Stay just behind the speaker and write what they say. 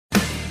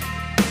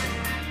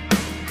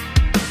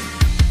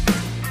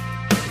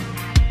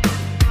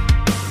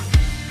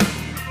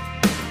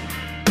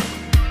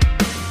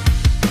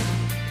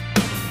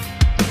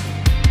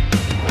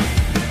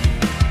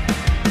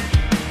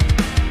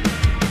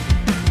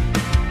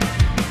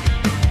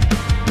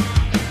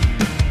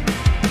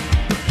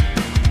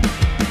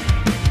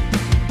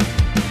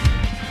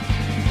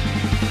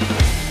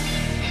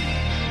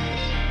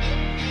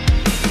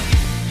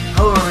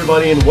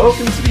everybody, and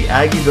welcome to the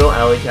Aggieville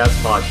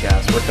Alleycats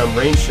podcast, where come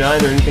rain,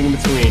 shine, or anything in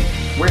between,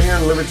 we're here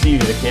in Liberty,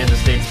 the Kansas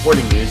State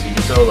sporting news you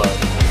so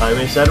love. I'm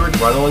Ace Edwards,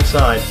 right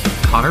alongside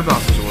Connor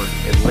Bosselsworth.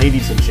 And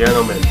ladies and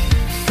gentlemen,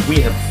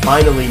 we have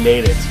finally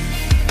made it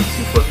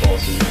to football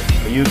season.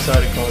 Are you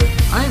excited, Connor?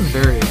 I am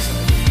very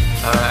excited.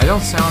 I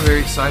don't sound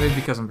very excited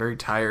because I'm very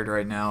tired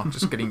right now,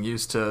 just getting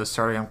used to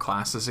starting on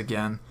classes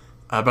again.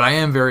 But I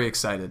am very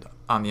excited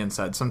on the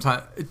inside.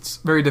 Sometimes it's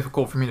very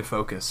difficult for me to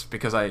focus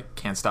because I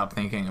can't stop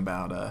thinking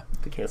about...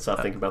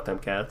 thinking about them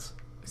cats?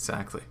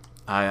 Exactly.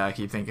 I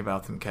keep thinking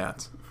about them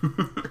cats.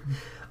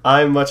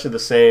 I'm much of the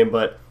same,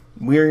 but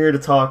we're here to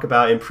talk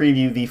about and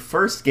preview the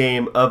first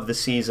game of the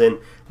season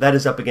that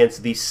is up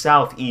against the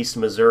Southeast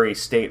Missouri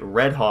State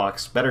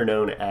Redhawks, better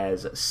known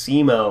as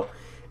SEMO.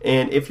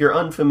 And if you're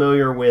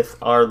unfamiliar with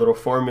our little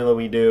formula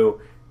we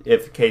do,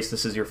 if in case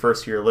this is your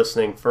first year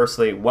listening,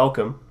 firstly,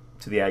 welcome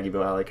to the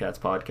Aggieville Alleycats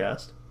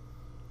podcast.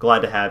 Glad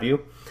to have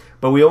you.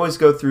 But we always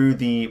go through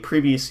the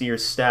previous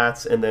year's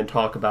stats and then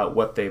talk about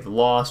what they've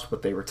lost,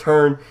 what they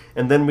return,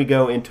 and then we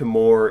go into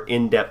more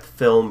in-depth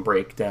film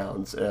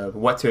breakdowns of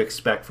what to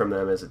expect from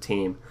them as a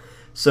team.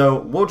 So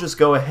we'll just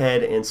go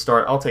ahead and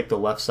start. I'll take the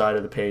left side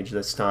of the page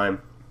this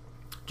time.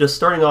 Just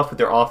starting off with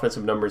their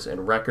offensive numbers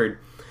and record.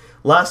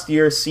 Last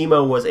year,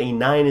 SEMO was a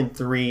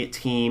 9-3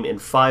 team and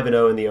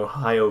 5-0 in the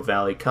Ohio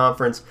Valley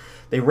Conference.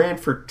 They ran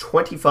for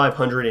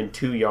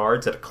 2,502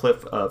 yards at a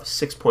clip of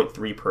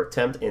 6.3 per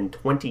attempt and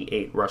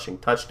 28 rushing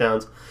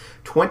touchdowns,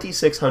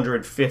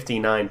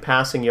 2,659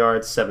 passing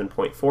yards,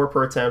 7.4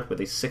 per attempt with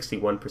a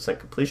 61%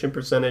 completion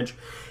percentage,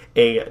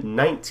 a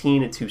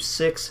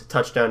 19-6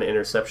 touchdown to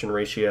interception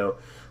ratio,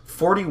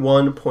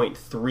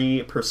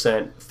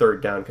 41.3%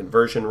 third down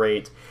conversion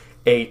rate,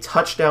 a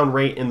touchdown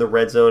rate in the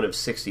red zone of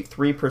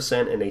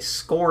 63%, and a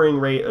scoring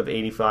rate of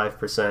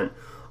 85%.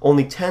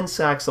 Only 10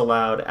 sacks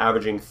allowed,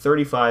 averaging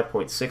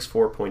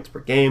 35.64 points per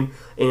game,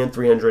 and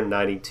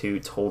 392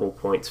 total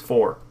points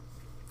for.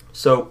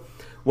 So,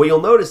 what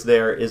you'll notice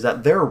there is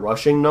that their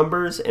rushing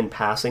numbers and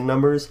passing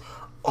numbers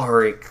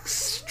are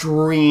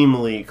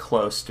extremely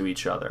close to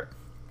each other.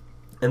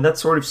 And that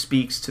sort of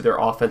speaks to their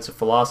offensive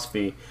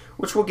philosophy,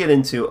 which we'll get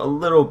into a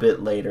little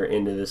bit later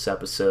into this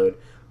episode.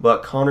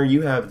 But Connor,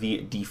 you have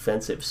the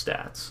defensive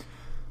stats.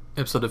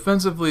 Yep, so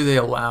defensively they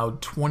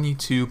allowed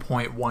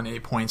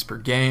 22.18 points per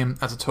game.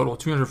 That's a total of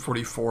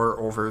 244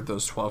 over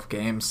those 12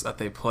 games that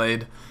they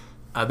played.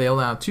 They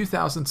allowed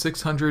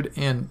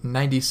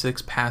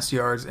 2,696 pass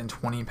yards and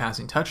 20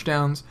 passing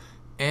touchdowns.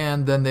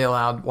 And then they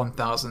allowed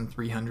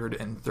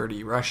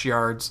 1,330 rush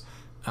yards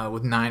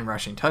with 9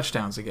 rushing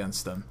touchdowns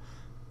against them.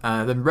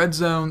 Then red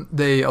zone,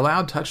 they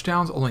allowed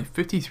touchdowns only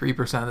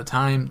 53% of the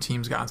time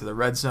teams got into the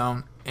red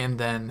zone, and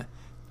then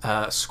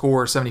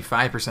score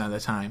 75% of the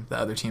time the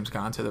other teams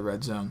got into the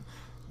red zone.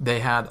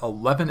 They had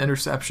 11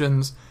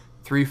 interceptions,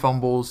 3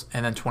 fumbles,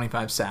 and then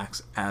 25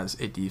 sacks as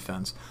a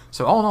defense.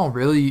 So all in all,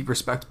 really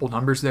respectable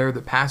numbers there.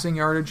 The passing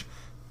yardage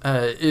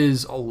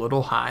is a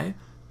little high,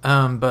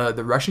 but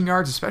the rushing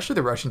yards, especially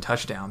the rushing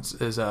touchdowns,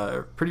 is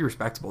pretty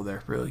respectable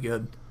there. Really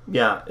good.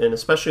 Yeah, and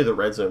especially the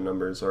red zone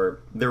numbers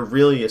they're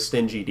really a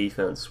stingy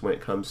defense when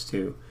it comes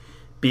to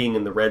being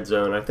in the red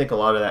zone. I think a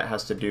lot of that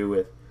has to do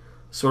with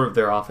sort of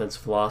their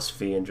offensive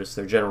philosophy and just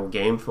their general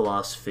game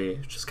philosophy,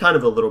 which is kind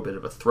of a little bit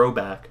of a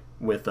throwback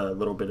with a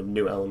little bit of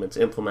new elements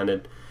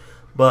implemented.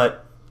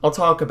 But I'll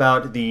talk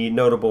about the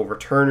notable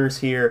returners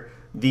here.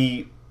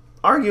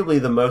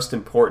 Arguably the most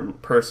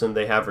important person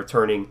they have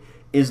returning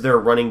is their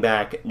running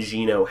back,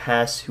 Geno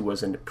Hess, who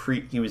was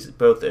he was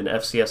both an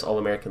FCS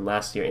All-American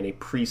last year and a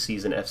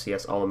preseason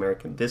FCS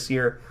All-American this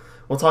year.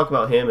 We'll talk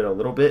about him in a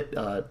little bit.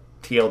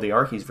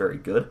 TLDR, he's very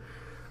good.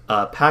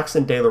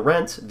 Paxton De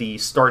Laurent, the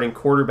starting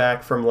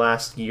quarterback from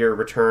last year,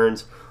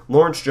 returns.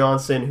 Lawrence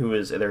Johnson, who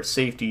is their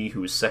safety,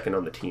 who is second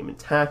on the team in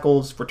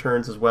tackles,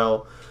 returns as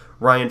well.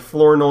 Ryan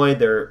Flournoy,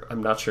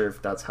 I'm not sure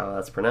if that's how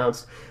that's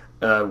pronounced,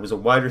 was a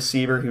wide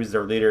receiver. He was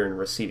their leader in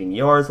receiving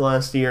yards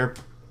last year.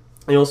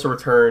 They also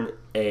return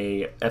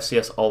a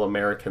FCS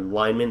All-American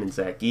lineman in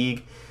Zach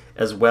Eag,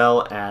 as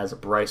well as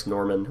Bryce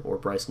Norman, or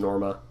Bryce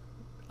Norma.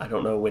 I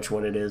don't know which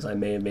one it is. I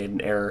may have made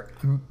an error.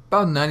 I'm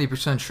about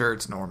 90% sure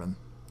it's Norman.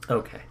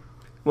 Okay.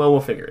 Well,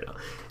 we'll figure it out.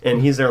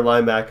 And he's their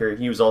linebacker.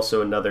 He was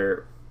also I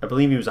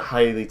believe he was a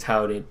highly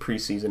touted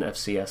preseason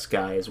FCS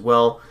guy as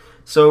well.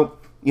 So,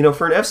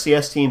 for an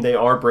FCS team, they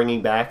are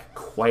bringing back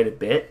quite a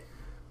bit,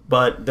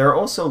 but they're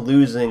also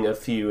losing a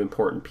few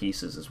important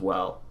pieces as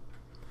well.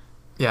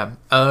 Yeah,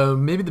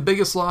 maybe the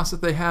biggest loss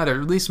that they had,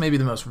 or at least maybe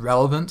the most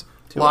relevant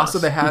loss that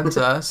they had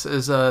to us,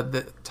 is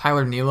the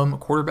Tyler Nealon, a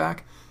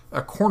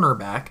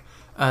cornerback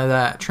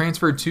that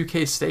transferred to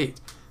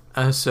K-State.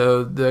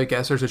 So I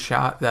guess there's a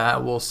shot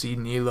that we'll see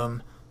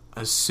Nealon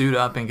suit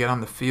up and get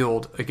on the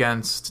field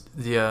against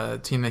the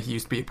team that he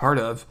used to be a part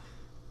of.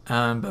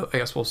 But I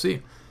guess we'll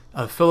see.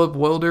 Philip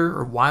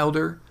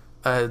Wilder,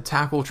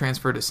 tackle,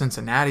 transferred to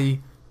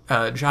Cincinnati.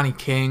 Johnny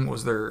King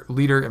was their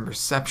leader in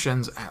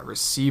receptions at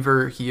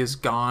receiver. He is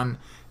gone.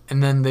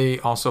 And then they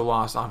also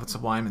lost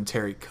offensive lineman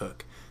Terry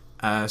Cook.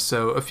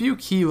 So a few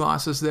key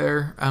losses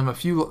there. A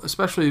few,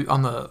 especially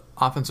on the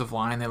offensive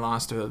line, they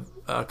lost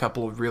a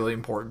couple of really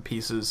important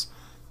pieces.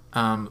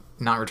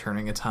 Not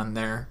returning a ton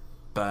there,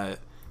 but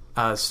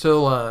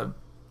still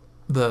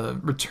the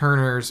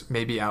returners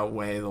maybe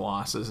outweigh the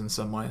losses in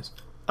some ways.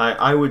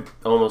 I would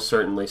almost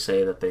certainly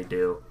say that they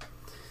do.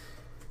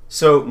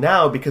 So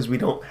now, because we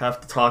don't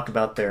have to talk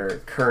about their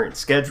current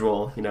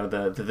schedule,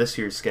 the this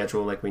year's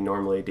schedule like we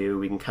normally do,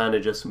 we can kind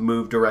of just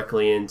move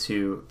directly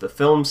into the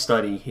film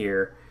study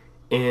here.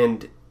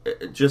 And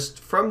just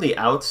from the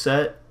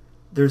outset,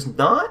 there's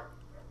not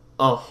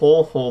a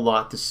whole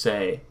lot to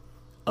say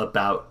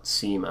about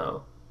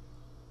SEMO.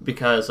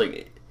 Because,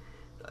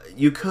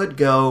 you could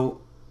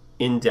go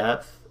in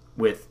depth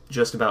with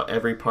just about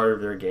every part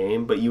of their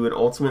game, but you would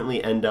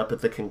ultimately end up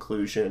at the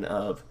conclusion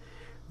of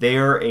they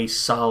are a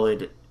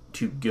solid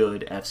to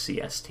good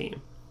FCS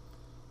team.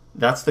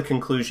 That's the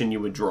conclusion you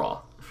would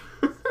draw.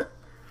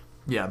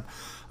 Yeah,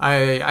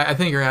 I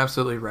think you're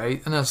absolutely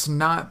right. And that's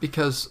not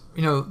because,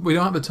 we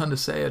don't have a ton to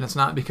say, and it's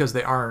not because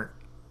they aren't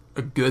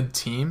a good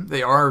team.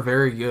 They are a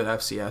very good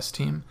FCS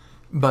team,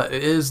 but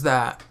it is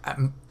that at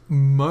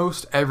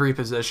most every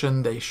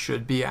position they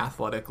should be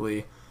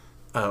athletically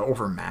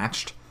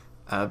overmatched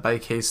by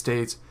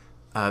K-State.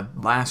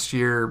 Last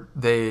year,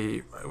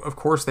 they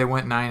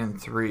went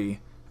 9-3,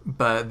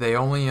 but they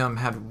only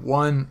had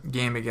one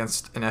game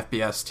against an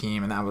FBS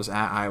team, and that was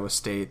at Iowa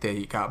State.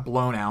 They got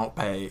blown out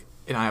by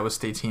an Iowa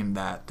State team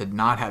that did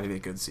not have a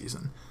good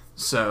season.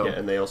 So yeah,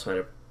 and they also had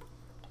an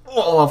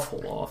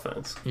awful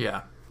offense.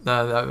 Yeah,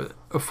 a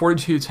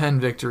 42-10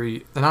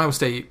 victory. An Iowa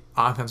State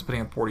offense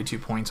putting up 42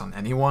 points on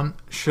anyone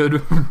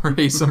should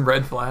raise some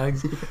red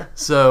flags. Yeah.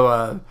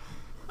 So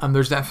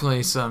there's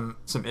definitely some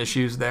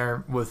issues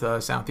there with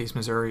Southeast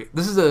Missouri.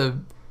 This is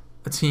a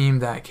team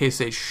that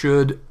K-State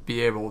should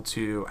be able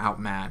to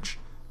outmatch,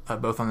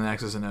 both on the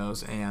X's and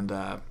O's and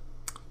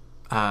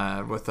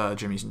with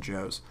Jimmy's and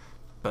Joe's.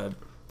 But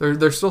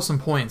there's still some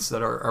points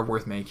that are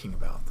worth making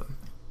about them.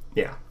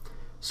 Yeah.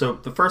 So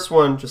the first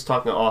one, just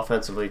talking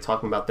offensively,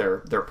 talking about their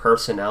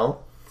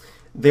personnel,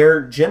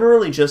 they're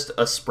generally just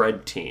a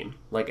spread team,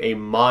 like a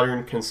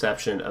modern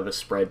conception of a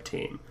spread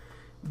team.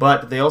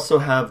 But they also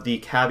have the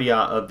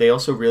caveat of they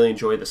also really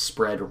enjoy the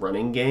spread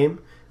running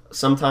game.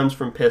 Sometimes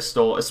from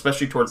pistol,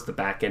 especially towards the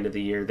back end of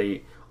the year,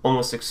 they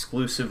almost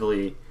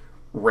exclusively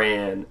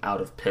ran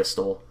out of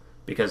pistol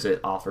because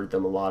it offered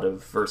them a lot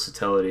of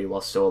versatility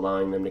while still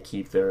allowing them to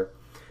keep their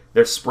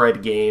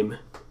spread game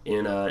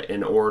in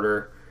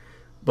order.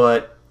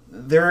 But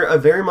they're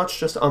very much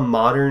just a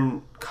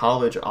modern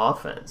college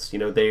offense.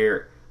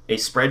 They're a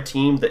spread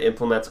team that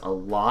implements a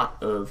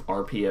lot of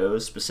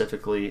RPOs,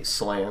 specifically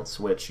slants,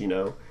 which,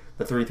 the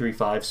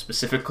 3-3-5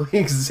 specifically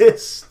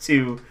exists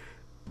to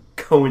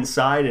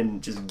coincide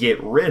and just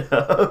get rid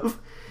of.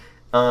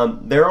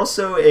 They're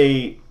also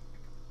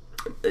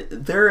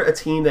they're a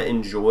team that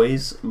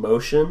enjoys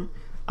motion,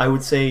 I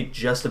would say,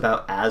 just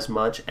about as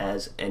much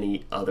as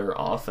any other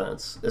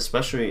offense,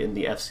 especially in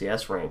the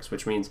FCS ranks,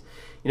 which means,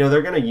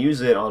 they're going to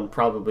use it on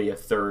probably a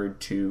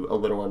third to a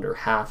little under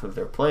half of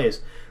their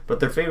plays, but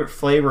their favorite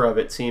flavor of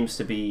it seems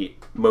to be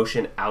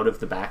motion out of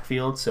the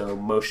backfield, so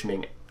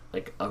motioning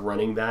like a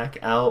running back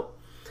out.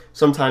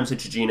 Sometimes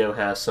it's Gino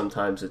Hess,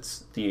 sometimes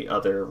it's the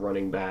other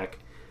running back,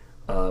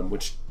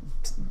 which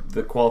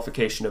the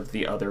qualification of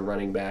the other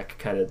running back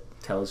kind of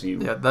tells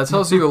you. Yeah, that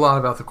tells you a lot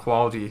about the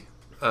quality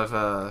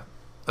of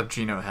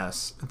Gino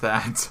Hess,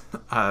 that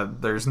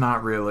there's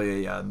not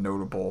really a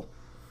notable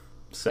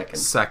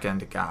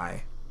second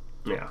guy.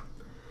 Yeah.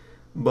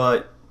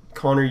 But,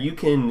 Connor, you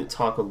can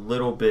talk a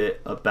little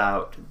bit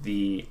about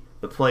the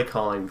play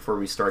calling before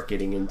we start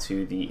getting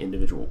into the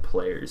individual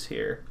players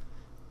here.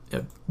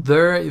 Yeah,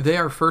 they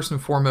are first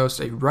and foremost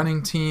a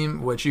running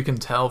team, which you can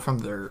tell from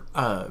their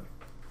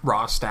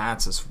raw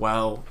stats as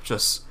well.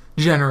 Just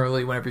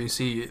generally, whenever you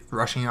see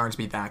rushing yards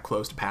be that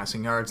close to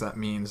passing yards, that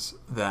means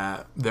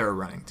that they're a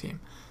running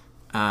team.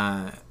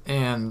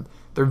 And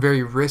they're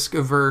very risk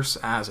averse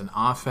as an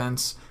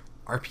offense.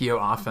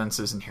 RPO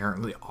offenses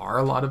inherently are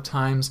a lot of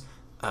times.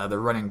 They're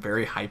running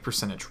very high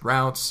percentage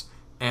routes,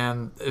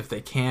 and if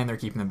they can, they're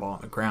keeping the ball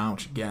on the ground,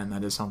 which again,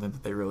 that is something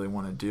that they really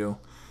want to do.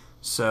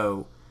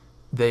 So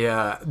they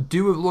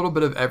do a little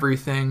bit of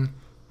everything.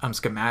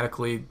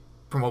 Schematically,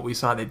 from what we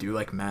saw, they do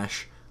like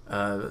mesh,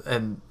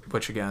 and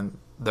which again,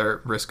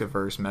 they're risk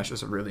averse. Mesh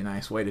is a really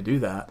nice way to do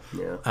that.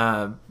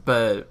 Yeah.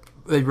 But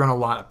they run a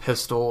lot of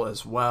pistol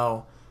as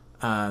well.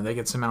 They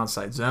get some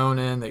outside zone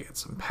in. They get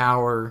some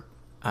power.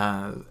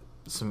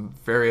 Some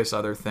various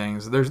other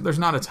things. There's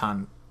not a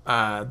ton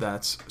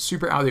that's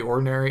super out of the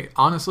ordinary.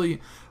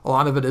 Honestly, a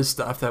lot of it is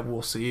stuff that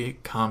we'll see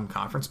come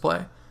conference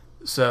play.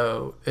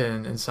 So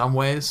in some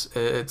ways,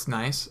 it's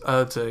nice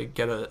to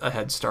get a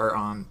head start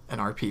on an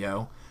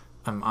RPO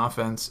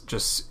offense.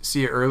 Just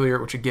see it earlier,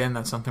 which again,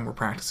 that's something we're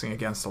practicing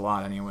against a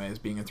lot anyways,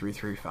 being a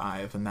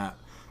 3-3-5 and that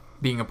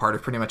being a part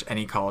of pretty much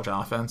any college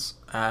offense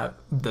at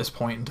this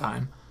point in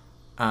time.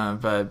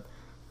 But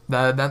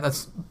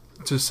that's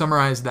to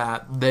summarize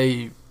that,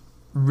 they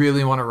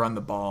really want to run the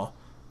ball,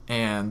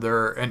 and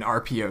they're an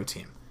RPO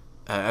team.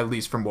 at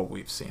least from what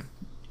we've seen.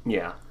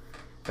 Yeah.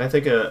 I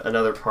think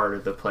another part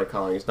of the play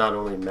calling is not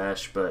only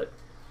mesh, but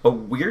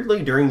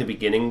weirdly during the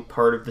beginning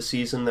part of the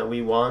season that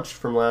we watched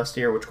from last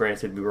year, which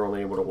granted we were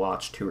only able to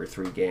watch 2 or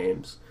 3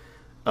 games,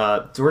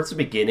 towards the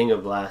beginning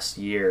of last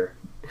year,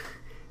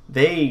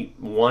 they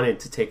wanted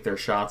to take their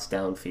shots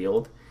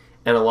downfield,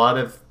 and a lot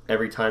of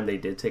every time they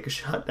did take a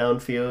shot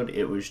downfield,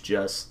 it was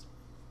just,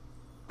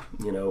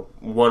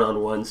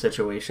 one-on-one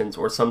situations,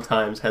 or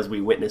sometimes, as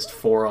we witnessed,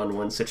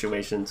 4-on-1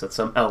 situations that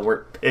somehow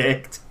weren't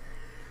picked.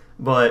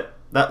 But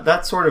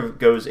that sort of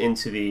goes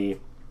into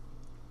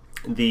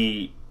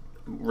the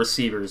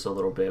receivers a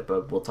little bit,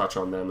 but we'll touch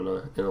on them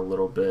in a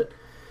little bit.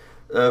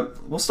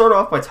 We'll start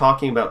off by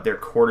talking about their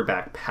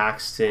quarterback,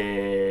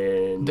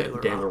 Paxton De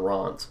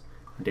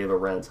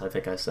Laurent, I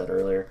think I said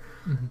earlier.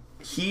 Mm-hmm.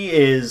 He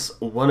is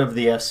one of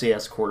the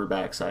FCS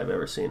quarterbacks I've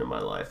ever seen in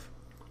my life.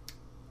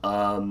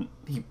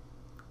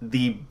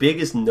 The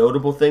biggest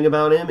notable thing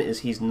about him is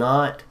he's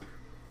not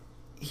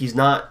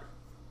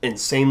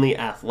insanely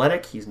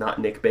athletic. He's not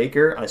Nick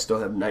Baker. I still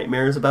have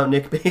nightmares about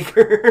Nick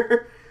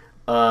Baker,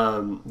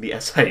 the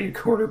SIU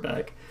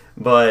quarterback.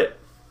 But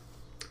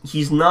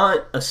he's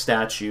not a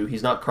statue.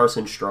 He's not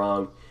Carson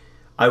Strong.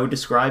 I would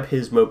describe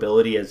his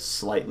mobility as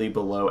slightly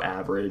below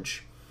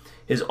average.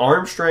 His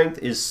arm strength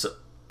is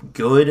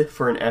good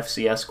for an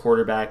FCS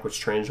quarterback, which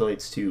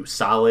translates to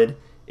solid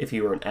if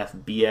he were an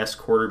FBS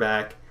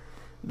quarterback.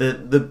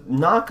 The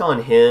knock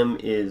on him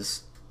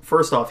is,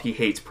 first off, he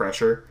hates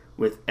pressure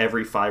with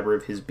every fiber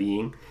of his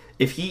being.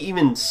 If he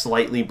even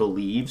slightly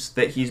believes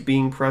that he's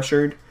being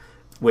pressured,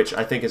 which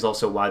I think is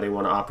also why they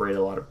want to operate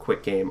a lot of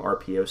quick game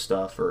RPO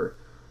stuff or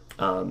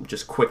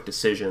just quick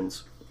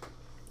decisions.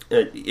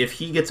 If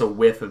he gets a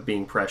whiff of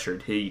being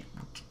pressured,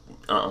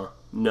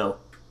 no,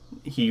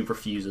 he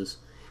refuses.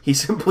 He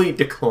simply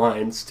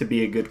declines to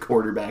be a good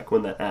quarterback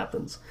when that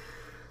happens.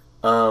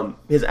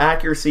 His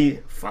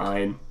accuracy,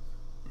 fine.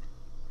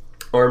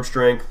 Arm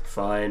strength,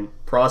 fine.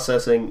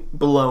 Processing,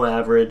 below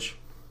average.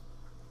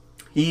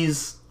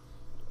 He's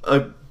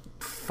a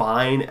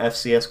fine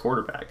FCS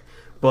quarterback.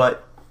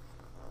 But,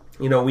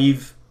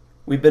 we've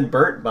been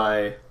burnt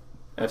by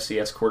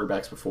FCS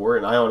quarterbacks before,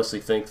 and I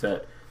honestly think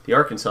that the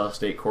Arkansas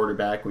State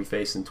quarterback we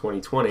faced in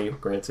 2020,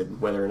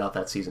 granted whether or not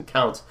that season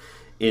counts,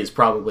 is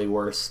probably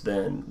worse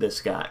than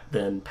this guy,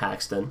 than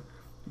Paxton.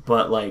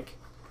 But,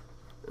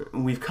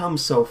 we've come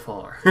so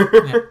far.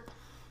 Yeah.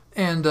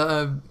 And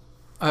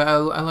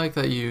I like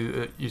that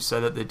you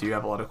said that they do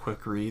have a lot of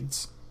quick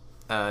reads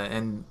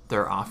in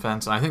their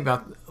offense. And I think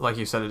that, like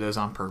you said, it is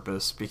on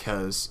purpose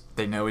because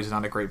they know he's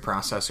not a great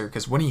processor.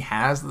 Because when he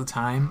has the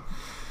time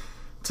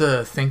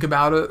to think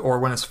about it, or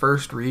when his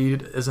first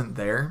read isn't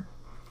there,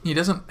 he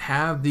doesn't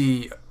have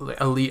the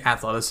elite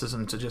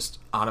athleticism to just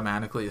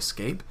automatically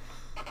escape.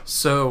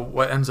 So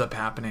what ends up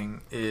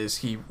happening is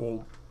he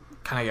will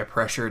kind of get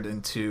pressured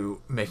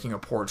into making a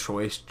poor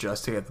choice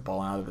just to get the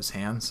ball out of his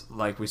hands.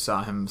 Like we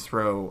saw him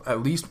throw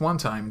at least one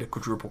time to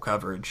quadruple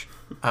coverage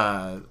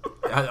on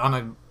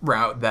a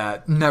route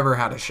that never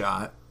had a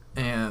shot.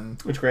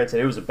 And which, granted,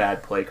 it was a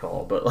bad play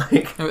call, but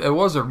it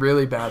was a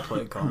really bad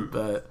play call,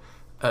 but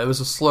it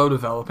was a slow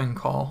developing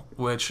call,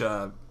 which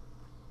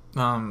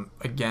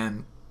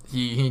again,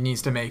 he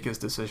needs to make his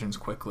decisions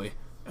quickly.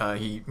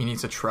 He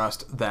needs to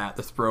trust that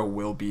the throw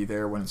will be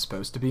there when it's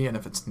supposed to be, and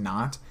if it's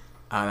not,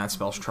 that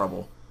spells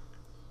trouble.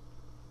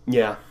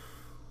 Yeah,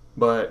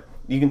 but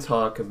you can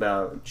talk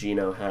about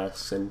Geno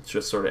Hess and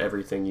just sort of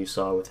everything you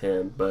saw with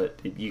him, but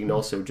you can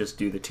also just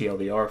do the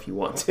TLDR if you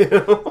want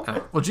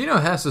to. Well, Geno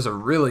Hess is a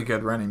really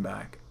good running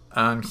back.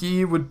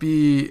 He would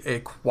be a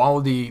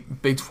quality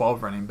Big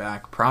 12 running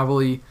back,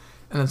 probably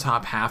in the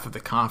top half of the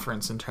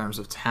conference in terms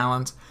of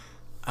talent.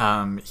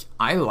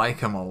 I like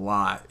him a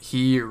lot.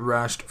 He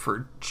rushed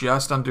for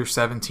just under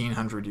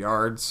 1,700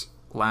 yards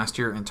last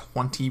year and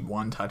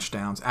 21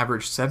 touchdowns,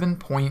 averaged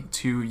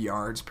 7.2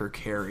 yards per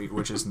carry,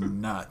 which is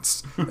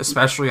nuts,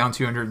 especially on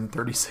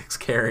 236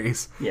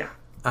 carries. Yeah.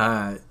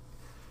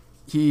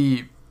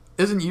 He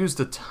isn't used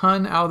a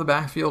ton out of the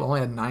backfield,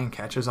 only had 9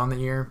 catches on the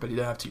year, but he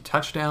did have 2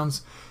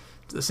 touchdowns.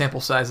 The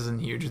sample size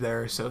isn't huge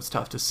there, so it's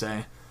tough to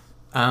say.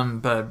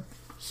 But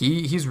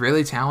he's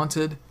really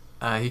talented.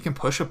 He can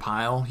push a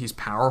pile. He's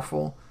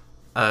powerful.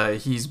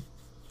 He's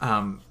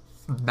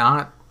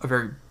not a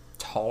very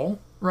tall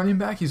running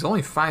back. He's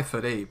only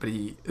 5'8", but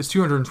he is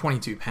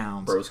 222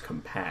 pounds. Bro's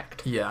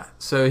compact. Yeah,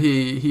 so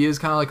he is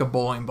kind of like a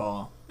bowling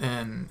ball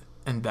in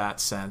that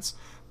sense.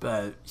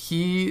 But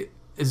he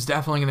is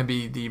definitely going to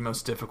be the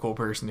most difficult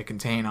person to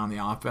contain on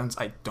the offense.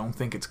 I don't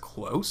think it's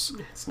close.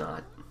 It's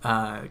not.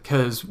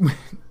 Because,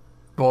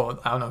 well,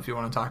 I don't know if you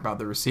want to talk about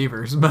the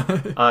receivers,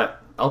 but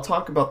I'll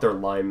talk about their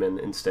linemen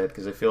instead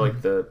because I feel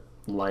like the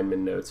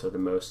lineman notes are the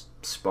most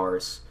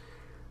sparse.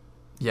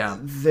 Yeah.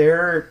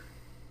 They're,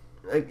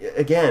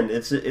 again,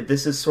 this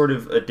is sort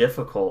of a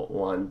difficult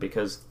one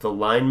because the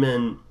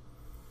linemen,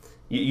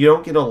 you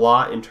don't get a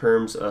lot in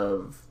terms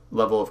of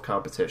level of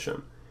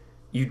competition.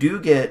 You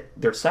do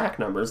get their sack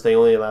numbers. They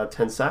only allowed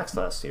 10 sacks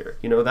last year.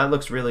 That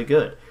looks really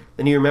good.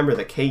 Then you remember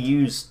that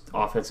KU's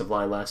offensive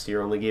line last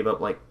year only gave up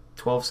 12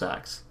 12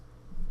 sacks.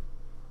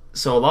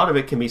 So a lot of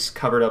it can be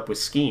covered up with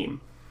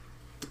scheme.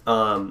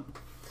 But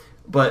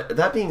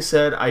that being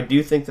said, I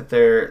do think that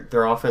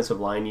their offensive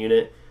line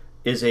unit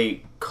is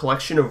a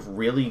collection of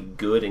really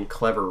good and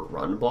clever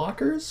run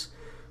blockers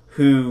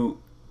who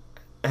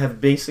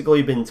have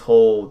basically been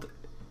told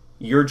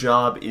your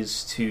job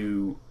is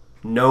to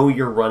know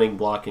your running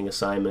blocking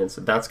assignments.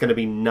 That's going to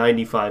be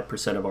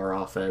 95% of our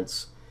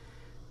offense.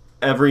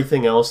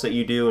 Everything else that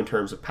you do in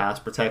terms of pass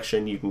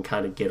protection, you can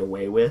kind of get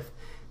away with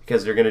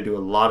because they're going to do a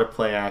lot of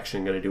play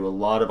action, going to do a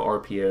lot of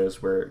RPOs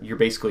where you're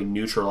basically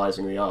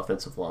neutralizing the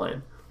offensive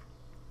line.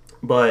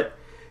 But,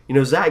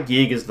 Zach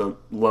Geig is the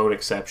lone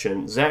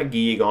exception. Zach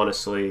Geig,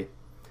 honestly,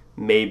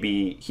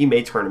 he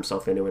may turn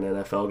himself into an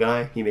NFL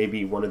guy. He may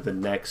be one of the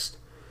next.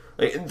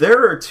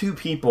 There are two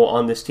people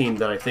on this team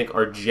that I think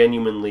are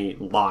genuinely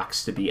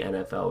locks to be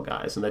NFL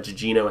guys, and that's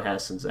Geno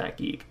Hess and Zach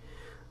Geig.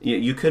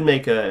 You could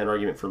make an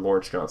argument for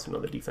Lawrence Johnson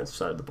on the defensive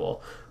side of the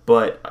ball,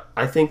 but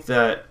I think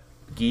that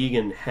Geig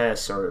and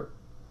Hess are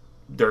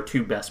their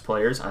two best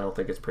players. I don't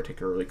think it's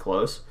particularly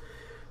close,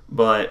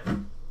 but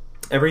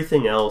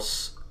everything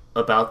else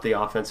about the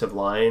offensive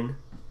line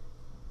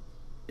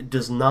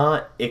does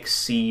not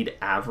exceed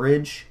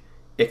average,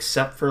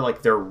 except for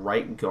their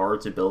right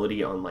guard's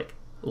ability on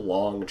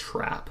long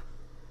trap,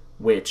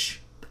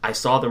 which I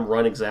saw them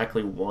run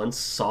exactly once,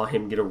 saw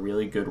him get a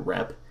really good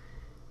rep,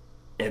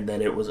 and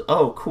then it was,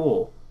 oh,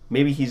 cool,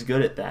 maybe he's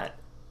good at that.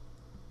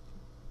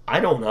 I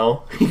don't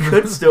know. He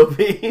could still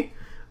be.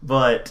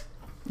 But,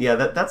 yeah,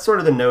 that's sort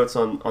of the notes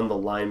on the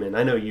linemen.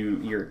 I know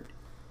you're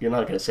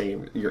not going to say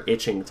you're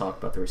itching to talk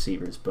about the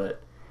receivers,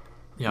 but...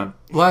 Yeah.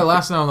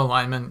 Last note on the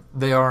linemen,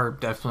 they are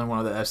definitely one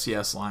of the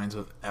FCS lines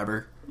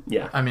ever.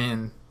 Yeah. I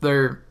mean,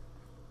 they're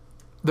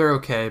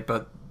okay,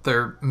 but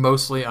they're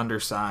mostly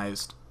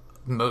undersized,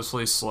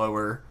 mostly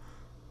slower.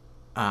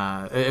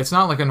 It's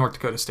not like a North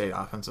Dakota State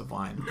offensive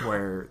line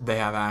where they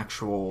have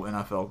actual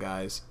NFL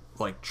guys,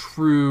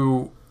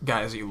 true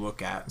guys that you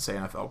look at and say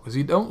NFL. Because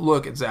you don't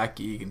look at Zach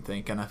Geig and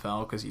think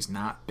NFL because he's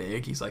not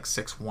big. He's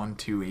 6'1",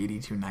 280,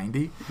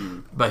 290. Mm-hmm.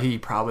 But he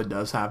probably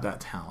does have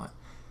that talent.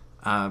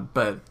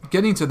 But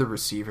getting to the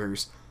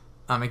receivers,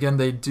 again,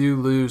 they do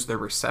lose their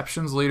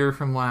receptions leader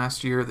from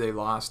last year. They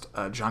lost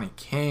Johnny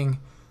King.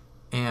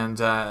 And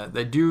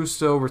they do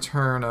still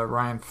return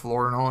Ryan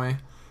Flournoy,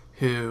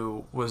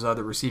 who was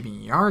the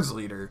receiving yards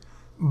leader.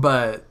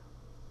 But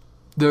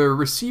the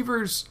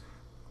receivers,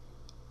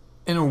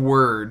 in a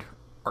word,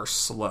 are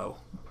slow.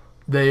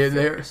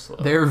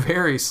 They're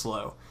very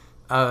slow.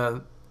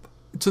 To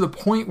the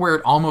point where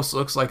it almost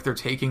looks like they're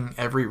taking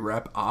every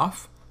rep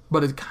off,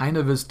 but it kind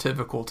of is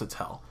difficult to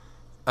tell.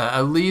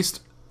 At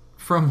least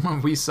from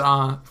what we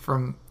saw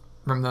from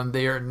them,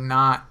 they are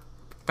not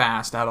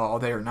fast at all.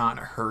 They are not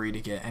in a hurry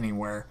to get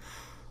anywhere.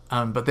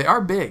 But they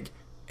are big.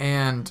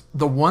 And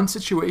the one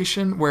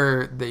situation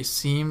where they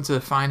seem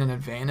to find an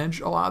advantage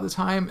a lot of the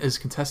time is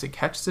contested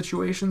catch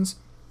situations.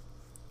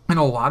 And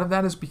a lot of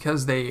that is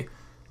because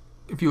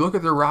if you look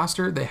at their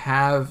roster, they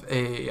have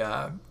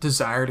a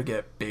desire to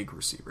get big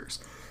receivers.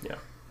 Yeah.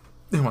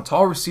 They want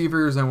tall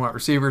receivers. They want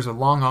receivers with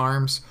long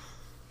arms.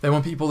 They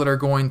want people that are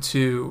going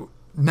to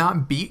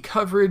not beat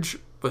coverage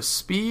with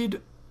speed,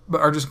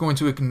 but are just going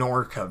to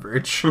ignore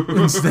coverage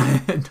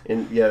instead.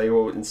 And they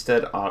will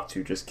instead opt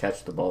to just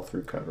catch the ball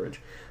through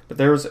coverage. But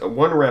there was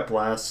one rep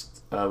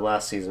last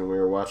season we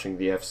were watching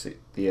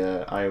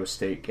the Iowa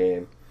State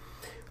game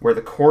where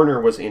the corner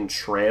was in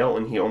trail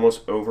and he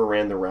almost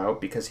overran the route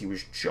because he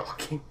was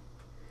jogging.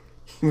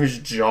 He was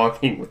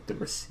jogging with the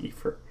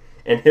receiver.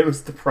 And it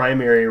was the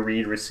primary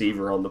read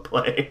receiver on the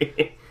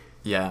play.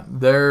 Yeah,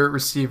 their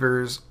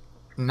receivers,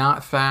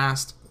 not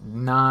fast,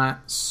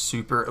 not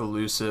super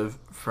elusive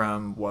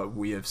from what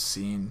we have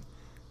seen.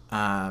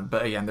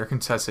 But again, they're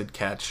contested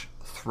catch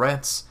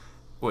threats,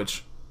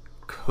 which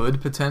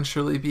could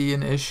potentially be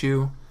an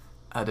issue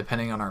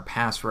depending on our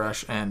pass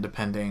rush and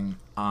depending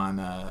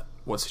on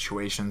what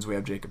situations we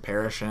have Jacob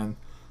Parrish in.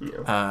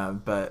 Yeah.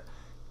 But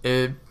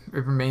it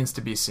remains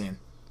to be seen.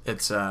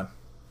 It's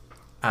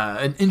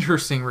an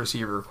interesting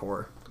receiver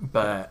core,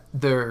 but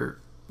they're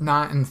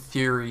not in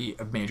theory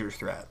a major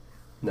threat.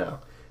 No.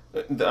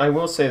 I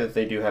will say that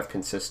they do have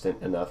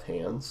consistent enough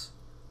hands,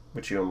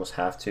 which you almost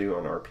have to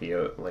on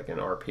RPO, in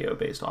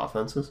RPO-based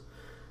offenses.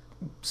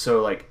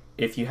 So,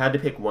 if you had to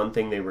pick one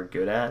thing they were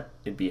good at,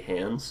 it'd be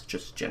hands,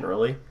 just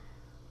generally.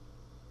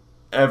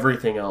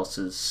 Everything else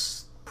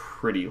is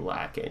pretty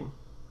lacking.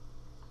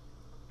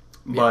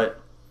 Yeah.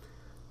 But,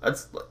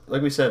 that's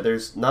like we said,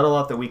 there's not a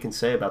lot that we can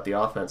say about the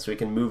offense, so we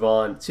can move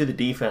on to the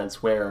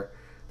defense, where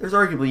there's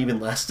arguably even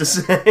less to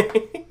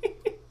say.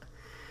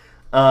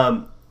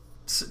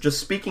 Just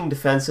speaking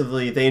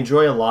defensively, they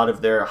enjoy a lot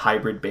of their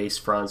hybrid base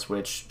fronts,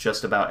 which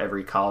just about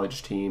every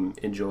college team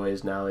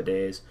enjoys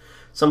nowadays.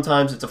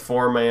 Sometimes it's a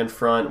 4-man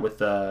front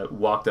with a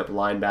walked-up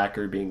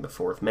linebacker being the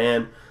 4th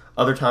man.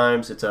 Other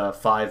times it's a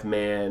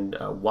 5-man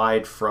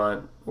wide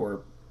front,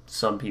 or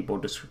some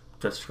people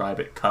describe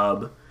it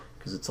cub,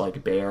 because it's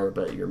like bear,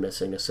 but you're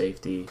missing a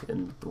safety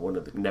in one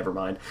of the... Never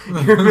mind.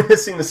 You're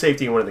missing the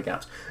safety in one of the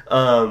gaps.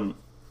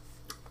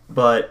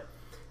 but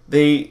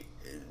they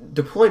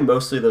deploy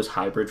mostly those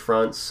hybrid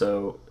fronts.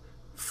 So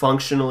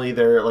functionally,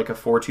 they're like a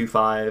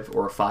 4-2-5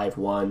 or a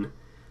 5-1,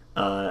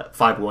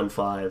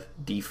 5-1-5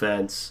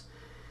 defense.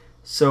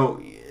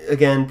 So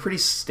again, pretty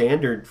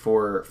standard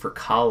for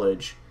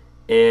college,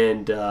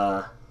 and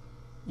that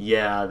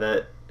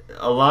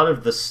a lot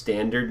of the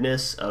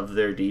standardness of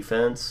their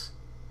defense.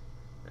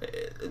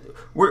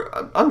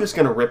 I'm just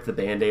gonna rip the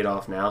Band-Aid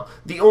off now.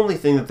 The only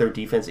thing that their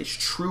defense is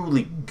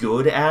truly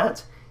good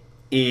at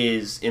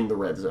is in the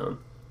red zone.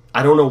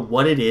 I don't know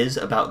what it is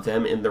about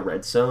them in the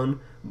red zone,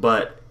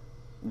 but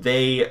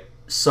they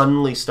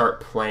suddenly start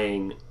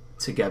playing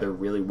together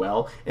really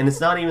well. And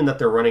it's not even that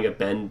they're running a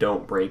bend,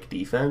 don't break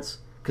defense,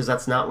 because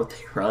that's not what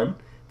they run.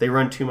 They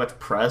run too much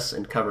press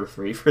and cover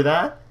 3 for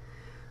that.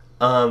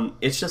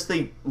 It's just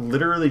they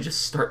literally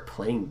just start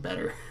playing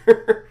better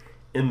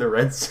in the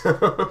red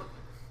zone.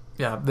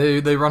 Yeah,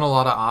 they run a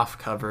lot of off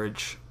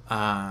coverage,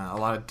 a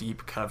lot of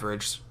deep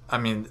coverage. I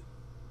mean,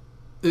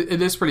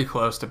 it is pretty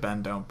close to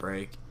bend, don't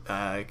break,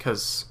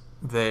 because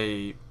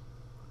they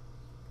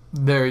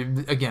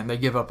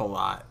give up a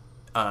lot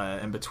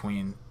in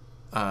between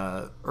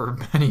or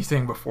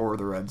anything before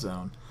the red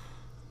zone,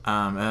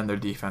 and then their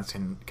defense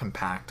can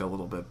compact a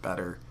little bit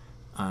better,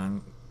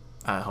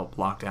 help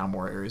lock down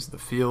more areas of the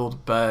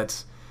field.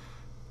 But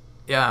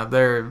yeah,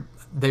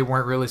 they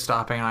weren't really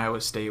stopping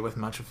Iowa State with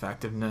much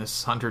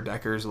effectiveness. Hunter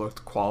Deckers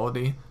looked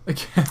quality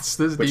against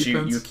this defense.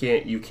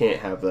 But you can't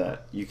have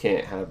that. You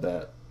can't have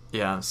that.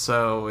 Yeah,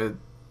 so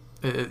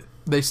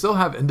they still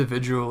have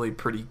individually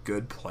pretty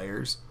good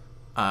players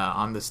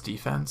on this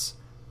defense,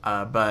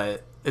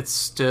 but it's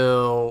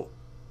still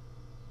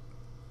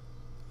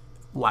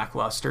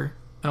lackluster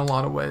in a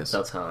lot of ways.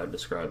 That's how I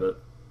describe it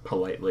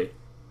politely.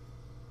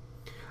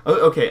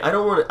 Okay, I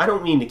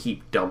don't mean to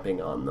keep dumping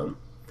on them,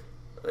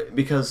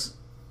 because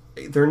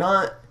they're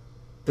not.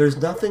 There's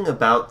nothing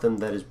about them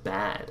that is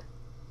bad.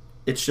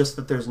 It's just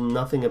that there's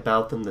nothing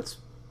about them that's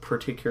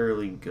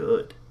particularly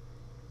good.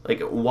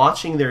 Like,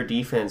 watching their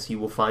defense, you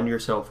will find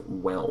yourself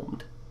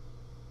whelmed.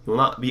 You will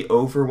not be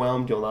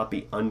overwhelmed, you will not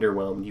be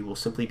underwhelmed, you will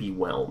simply be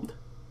whelmed.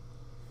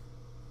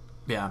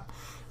 Yeah.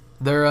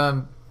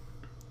 They're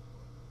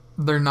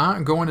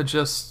not going to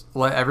just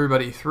let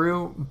everybody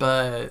through,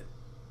 but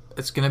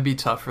it's going to be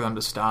tough for them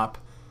to stop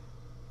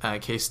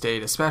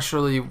K-State,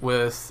 especially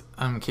with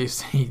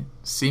K-State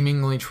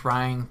seemingly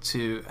trying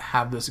to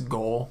have this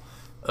goal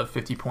of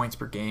 50 points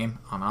per game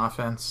on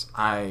offense.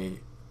 I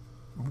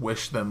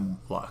wish them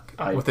luck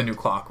with the new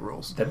clock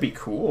rules. That'd be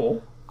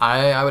cool.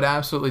 I would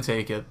absolutely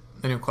take it.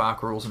 The new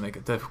clock rules will make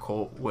it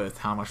difficult with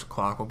how much the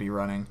clock will be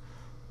running,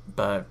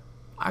 but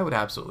I would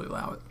absolutely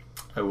allow it.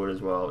 I would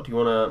as well. Do you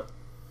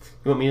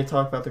want me to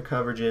talk about their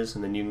coverages,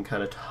 and then you can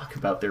kind of talk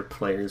about their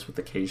players with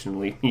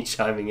occasionally me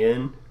chiming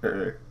in?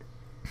 Or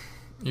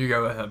you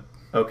go ahead.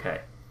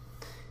 Okay.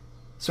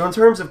 So in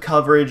terms of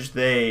coverage,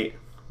 they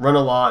run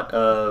a lot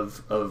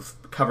of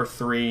cover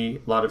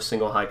 3, a lot of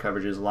single high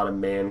coverages, a lot of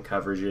man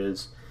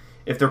coverages.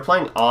 If they're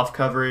playing off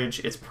coverage,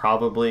 it's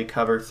probably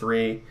cover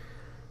 3.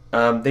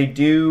 They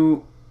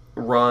do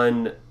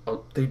run.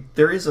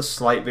 There is a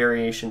slight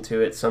variation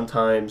to it.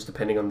 Sometimes,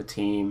 depending on the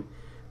team,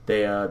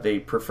 they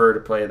prefer to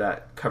play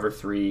that cover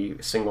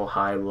 3 single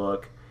high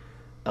look.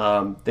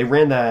 They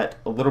ran that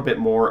a little bit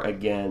more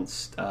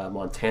against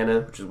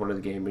Montana, which is one of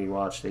the games we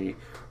watched. They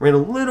ran a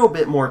little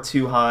bit more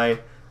too high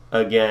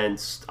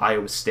against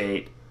Iowa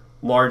State,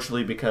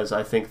 largely because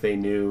I think they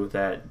knew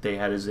that they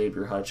had a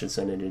Xavier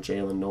Hutchinson and a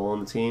Jalen Knoll on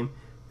the team,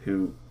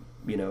 who,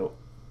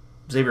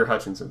 Xavier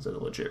Hutchinson's a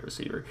legit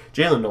receiver.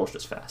 Jalen Knoll's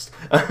just fast.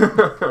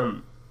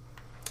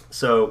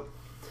 So,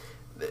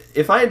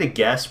 if I had to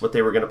guess what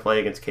they were going to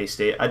play against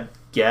K-State, I'd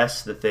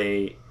guess that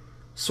they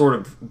sort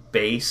of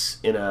base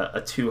in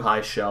a too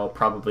high shell,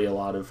 probably a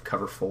lot of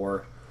cover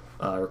 4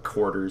 or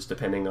quarters,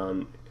 depending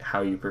on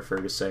how you prefer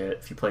to say it.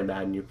 If you play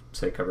Madden, you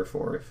say cover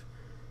 4. If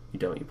you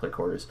don't, you play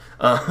quarters.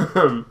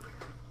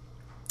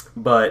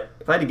 But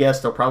if I had to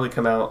guess, they'll probably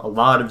come out a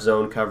lot of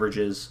zone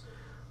coverages.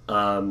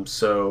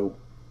 So,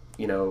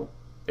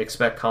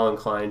 expect Colin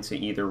Klein to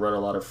either run a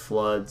lot of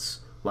floods,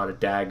 a lot of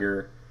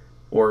dagger,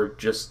 or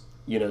just,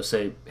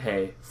 say,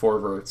 hey, 4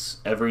 verts.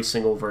 Every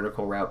single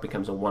vertical route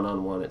becomes a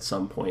one-on-one at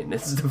some point in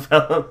its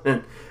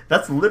development.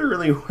 That's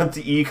literally what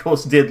the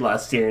Eagles did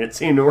last year, and it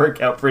seemed to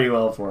work out pretty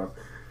well for them.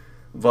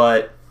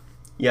 But,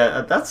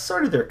 yeah, that's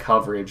sort of their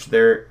coverage.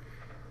 They're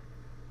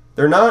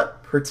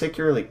not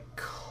particularly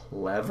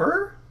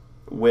clever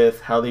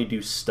with how they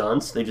do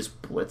stunts. They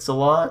just blitz a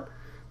lot.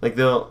 Like,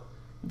 they'll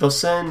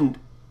send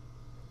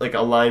like a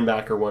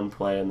linebacker one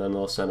play, and then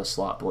they'll send a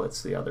slot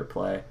blitz the other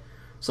play.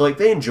 So like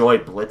they enjoy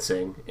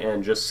blitzing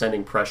and just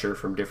sending pressure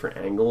from different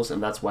angles,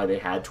 and that's why they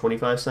had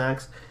 25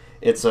 sacks.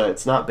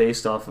 It's not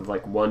based off of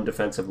like one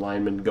defensive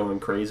lineman going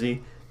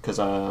crazy. Because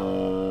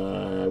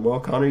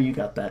Connor, you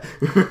got that.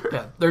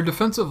 Yeah, their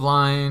defensive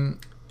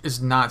line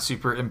is not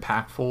super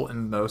impactful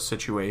in most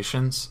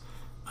situations.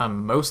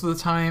 Most of the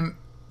time,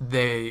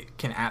 they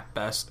can at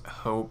best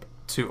hope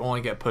to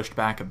only get pushed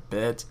back a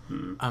bit.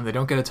 They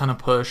don't get a ton of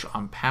push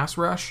on pass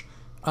rush,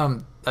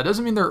 That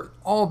doesn't mean they're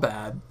all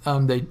bad.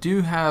 They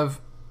do have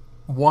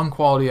one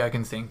quality I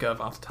can think of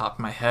off the top of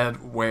my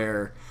head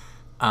where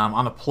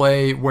on a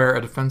play where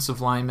a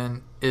defensive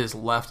lineman is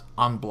left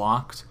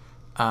unblocked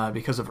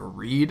because of a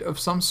read of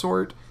some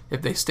sort,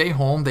 if they stay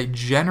home, they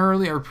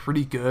generally are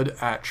pretty good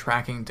at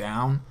tracking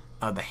down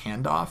the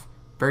handoff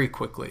very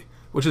quickly,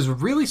 which is a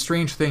really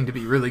strange thing to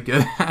be really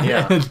good at.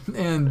 Yeah.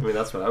 And I mean,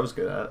 that's what I was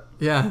good at.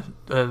 yeah.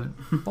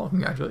 Well,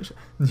 congratulations.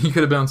 You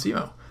could have been on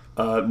SEMO.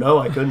 No,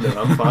 I couldn't have.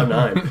 I'm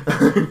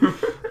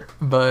 5'9".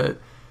 But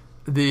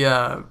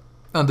the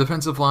on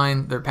defensive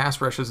line, their pass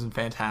rush isn't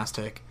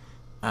fantastic.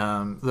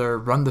 Their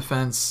run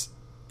defense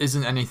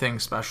isn't anything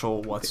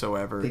special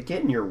whatsoever. They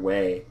get in your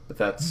way, but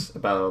that's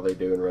about all they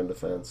do in run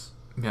defense.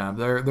 Yeah,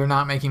 they're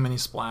not making many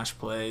splash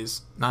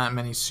plays, not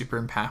many super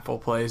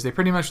impactful plays. They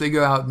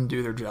go out and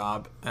do their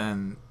job,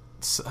 and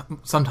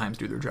sometimes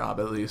do their job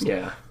at least.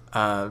 Yeah.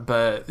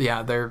 But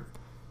yeah, they're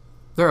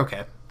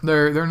okay.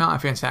 They're not a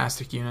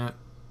fantastic unit,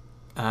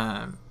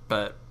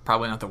 but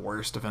probably not the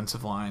worst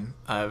defensive line.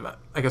 I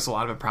guess a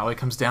lot of it probably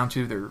comes down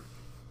to they're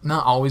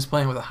not always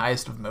playing with the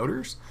highest of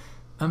motors.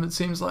 It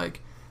seems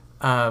like,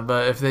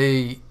 but if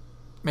they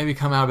maybe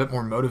come out a bit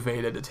more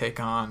motivated to take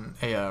on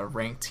a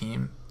ranked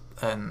team,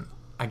 then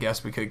I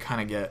guess we could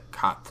kind of get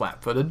caught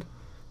flat-footed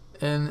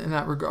in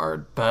that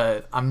regard.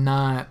 But I'm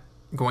not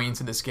going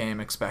into this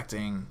game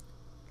expecting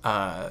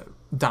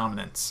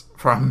dominance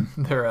from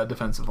their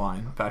defensive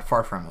line. But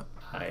far from it.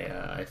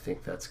 I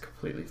think that's a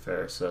completely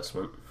fair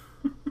assessment.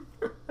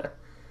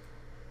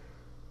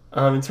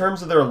 In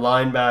terms of their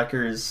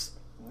linebackers,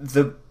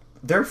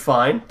 they're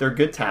fine. They're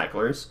good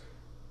tacklers.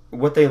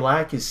 What they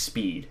lack is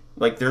speed.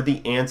 Like, they're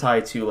the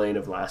anti-Tulane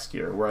of last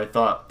year, where I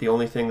thought the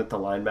only thing that the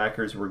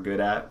linebackers were good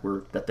at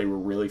were that they were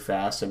really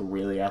fast and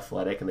really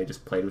athletic, and they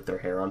just played with their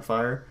hair on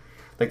fire.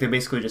 Like, they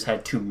basically just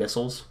had two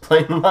missiles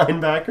playing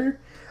linebacker.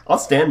 I'll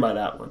stand by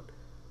that one.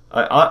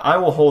 I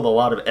will hold a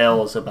lot of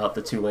L's about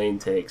the Tulane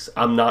takes.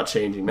 I'm not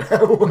changing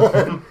that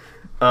one.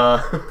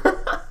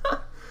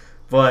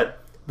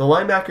 But the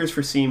linebackers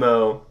for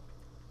SEMO,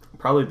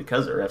 probably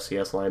because they're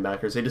FCS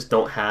linebackers, they just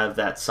don't have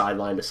that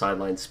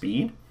sideline-to-sideline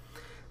speed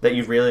that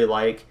you really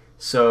like.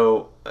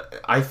 So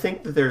I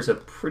think that there's a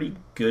pretty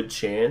good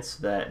chance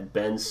that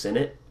Ben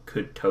Sinnott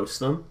could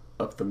toast them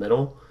up the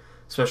middle,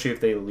 especially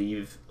if they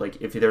leave,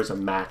 like if there's a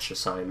match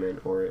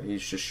assignment or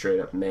he's just straight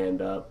up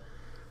manned up.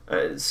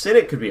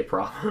 Sinnott could be a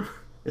problem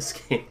this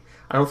game.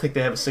 I don't think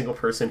they have a single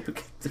person who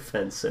can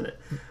defend Sinnott.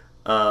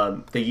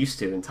 They used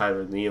to in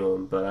Tyler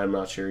Nealon, but I'm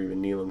not sure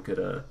even Nealon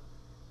could.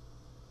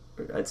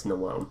 It's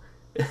Nalone.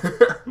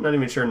 I'm not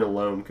even sure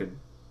Nalone could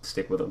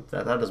stick with him.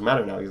 That doesn't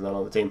matter now. He's not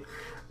on the team.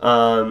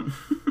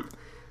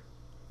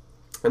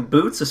 And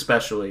boots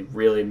especially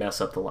really mess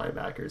up the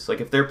linebackers.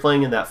 Like if they're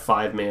playing in that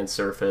 5-man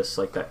surface,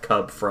 like that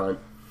Cub front,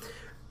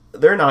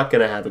 they're not going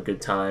to have a good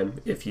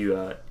time if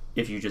you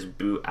just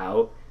boot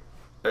out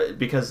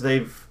because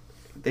they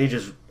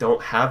just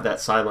don't have that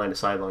sideline to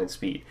sideline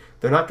speed.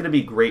 They're not going to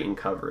be great in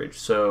coverage.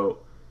 So,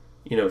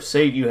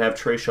 say you have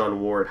Trayshawn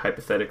Ward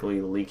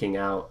hypothetically leaking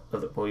out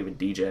even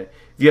DJ. If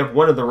you have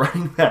one of the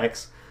running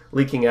backs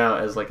leaking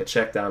out as like a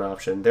check down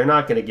option, they're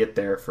not going to get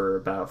there for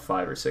about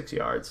 5 or 6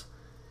 yards.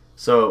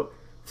 So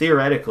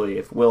theoretically,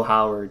 if Will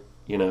Howard,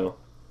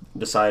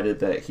 decided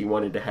that he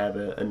wanted to have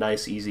a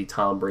nice, easy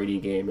Tom Brady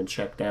game and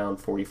check down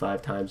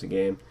 45 times a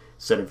game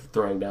instead of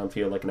throwing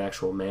downfield like an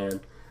actual man.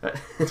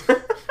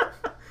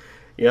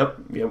 Yep,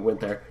 went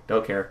there.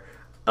 Don't care.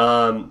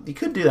 You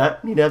could do that.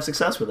 You'd have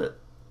success with it.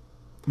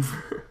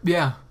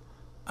 Yeah.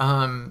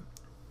 And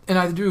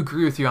I do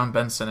agree with you on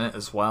Ben Sinnott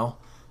as well.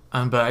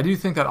 But I do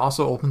think that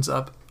also opens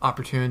up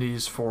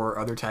opportunities for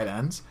other tight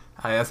ends.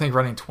 I think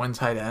running twin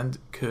tight end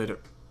could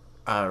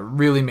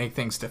really make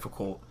things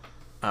difficult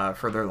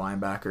for their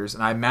linebackers.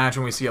 And I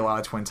imagine we see a lot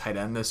of twin tight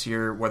end this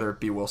year, whether it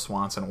be Will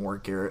Swanson or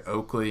Garrett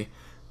Oakley.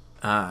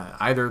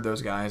 Either of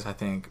those guys, I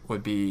think,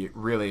 would be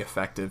really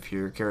effective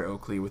here. Garrett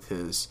Oakley with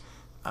his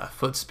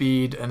foot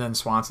speed, and then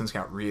Swanson's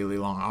got really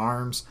long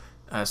arms,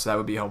 so that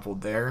would be helpful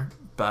there.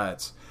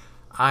 But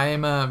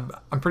I'm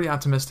pretty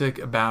optimistic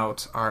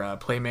about our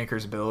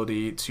playmakers'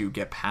 ability to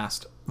get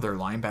past their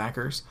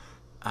linebackers.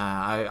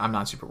 I'm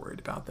not super worried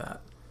about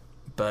that.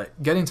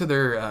 But getting to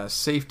their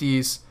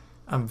safeties,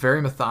 I'm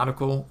very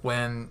methodical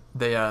when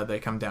they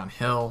come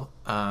downhill,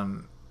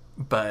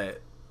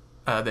 but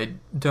they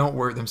don't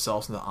work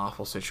themselves into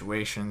awful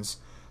situations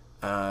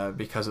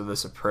because of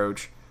this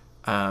approach.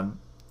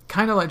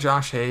 Kind of like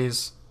Josh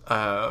Hayes,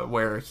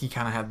 where he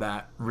kind of had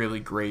that really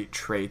great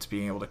trait,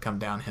 being able to come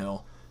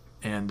downhill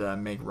and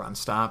make run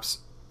stops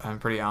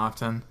pretty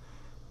often.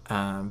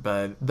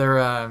 But they're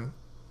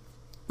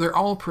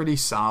all pretty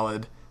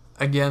solid.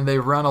 Again, they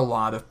run a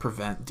lot of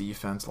prevent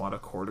defense, a lot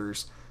of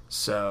quarters,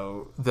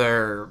 so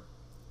their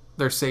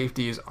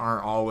safeties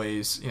aren't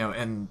always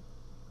in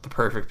the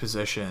perfect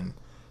position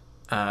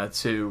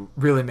to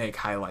really make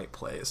highlight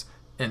plays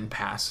in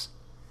pass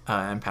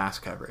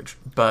coverage.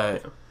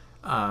 But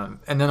and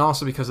then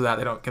also because of that,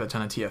 they don't get a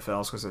ton of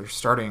TFLs because they're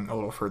starting a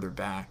little further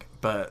back.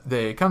 But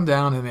they come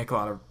down and make a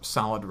lot of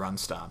solid run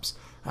stops.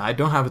 I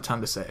don't have a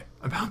ton to say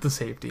about the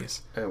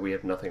safeties. We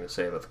have nothing to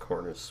say about the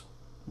corners.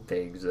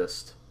 They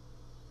exist.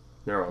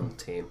 They're on the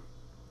team.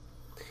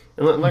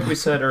 And like we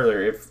said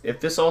earlier, if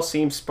this all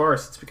seems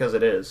sparse, it's because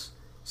it is.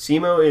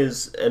 SEMO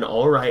is an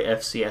alright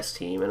FCS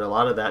team, and a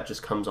lot of that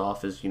just comes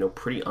off as,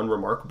 pretty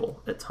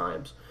unremarkable at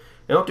times.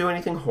 They don't do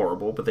anything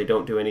horrible, but they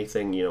don't do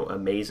anything,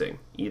 amazing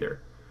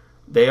either.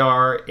 They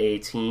are a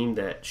team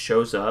that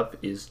shows up,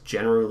 is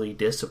generally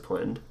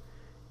disciplined,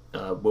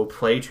 will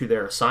play to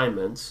their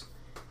assignments,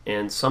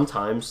 and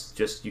sometimes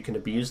just you can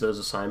abuse those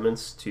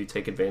assignments to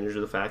take advantage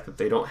of the fact that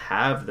they don't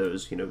have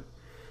those,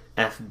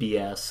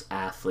 FBS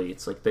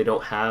athletes. Like, they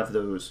don't have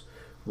those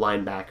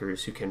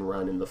linebackers who can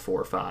run in the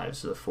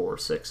 4.5s, the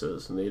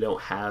 4.6s, and they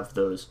don't have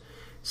those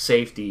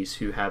safeties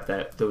who have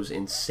those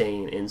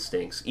insane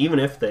instincts. Even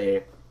if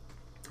they're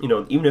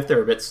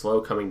a bit slow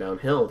coming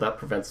downhill, that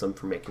prevents them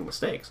from making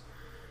mistakes.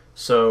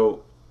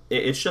 So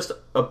it's just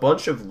a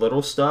bunch of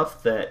little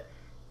stuff that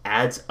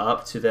adds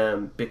up to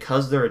them.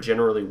 Because they're a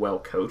generally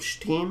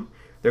well-coached team,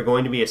 they're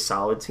going to be a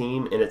solid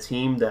team, and a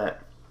team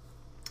that,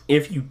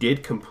 if you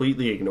did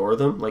completely ignore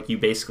them, like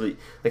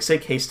say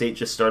K-State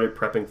just started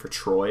prepping for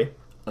Troy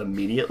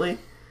immediately,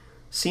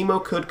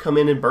 SEMO could come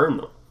in and burn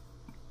them.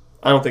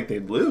 I don't think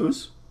they'd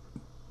lose,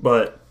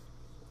 but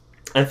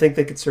I think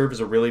they could serve as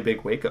a really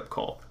big wake-up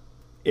call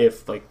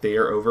if they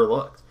are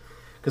overlooked.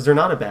 Because they're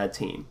not a bad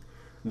team.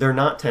 They're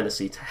not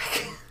Tennessee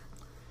Tech.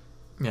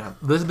 Yeah,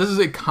 this is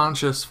a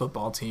conscious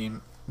football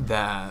team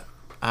that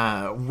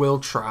will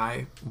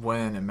try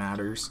when it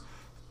matters,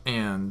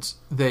 and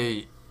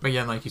they,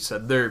 again, like you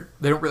said, they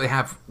don't really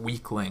have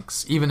weak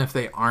links, even if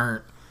they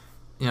aren't,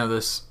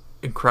 this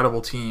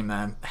incredible team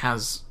that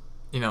has,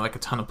 a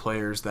ton of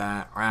players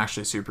that are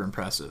actually super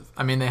impressive.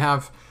 I mean, they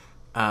have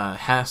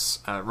Hess,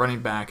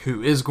 running back,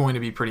 who is going to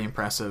be pretty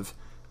impressive,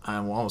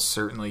 and will almost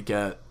certainly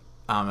get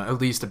at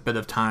least a bit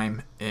of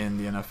time in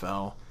the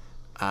NFL,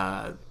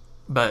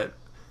 but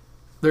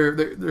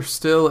they're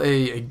still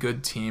a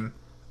good team.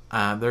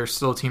 They're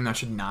still a team that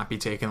should not be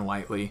taken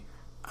lightly.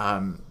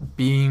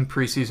 Being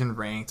preseason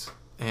ranked,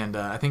 and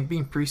I think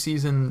being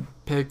preseason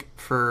pick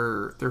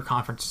for their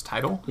conference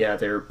title. Yeah,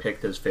 they're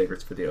picked as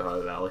favorites for the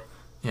Ohio Valley.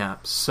 Yeah,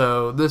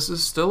 so this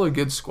is still a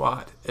good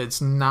squad.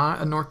 It's not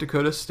a North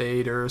Dakota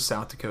State or a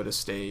South Dakota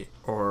State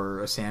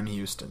or a Sam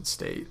Houston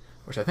State,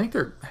 which I think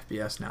they're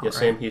FBS now, yeah, right?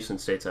 Sam Houston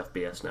State's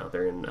FBS now.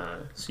 They're in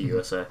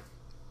CUSA.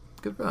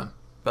 Good for them.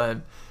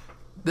 But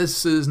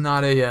this is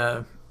not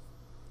a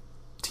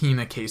team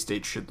that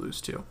K-State should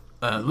lose to.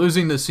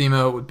 Losing to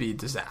SEMO would be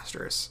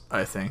disastrous,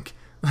 I think.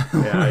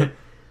 Yeah,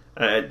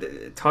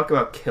 talk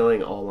about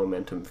killing all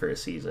momentum for a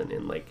season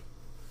in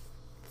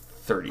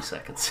 30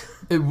 seconds.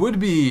 It would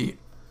be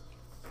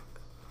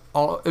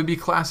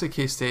classic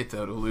K-State,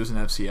 though, to lose an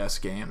FCS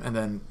game and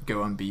then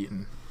go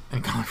unbeaten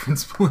in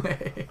conference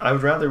play. I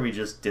would rather we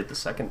just did the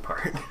second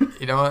part.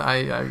 You know what? I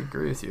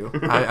agree with you.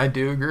 I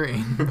do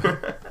agree.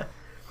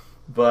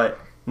 But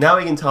now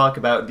we can talk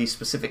about the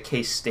specific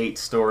K-State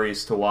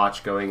stories to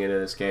watch going into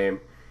this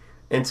game.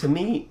 And to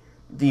me,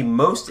 the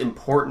most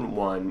important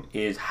one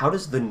is, how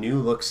does the new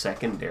look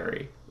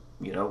secondary,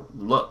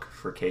 look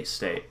for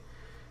K-State?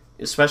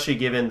 Especially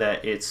given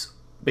that it's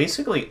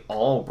basically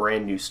all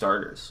brand new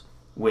starters,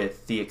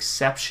 with the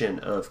exception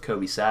of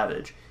Kobe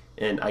Savage,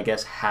 and I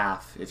guess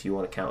half if you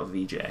want to count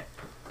VJ.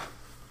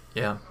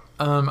 Yeah.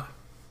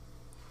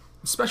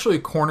 Especially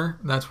corner,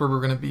 that's where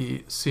we're going to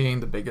be seeing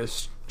the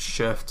biggest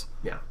shift.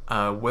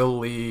 Yeah. Will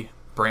Lee,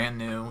 brand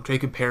new.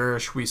 Jacob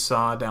Parrish, we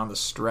saw down the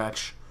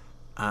stretch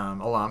a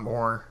lot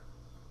more.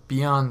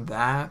 Beyond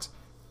that,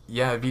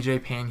 yeah,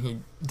 VJ Payne,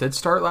 he did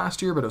start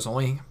last year, but it was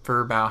only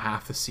for about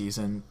half the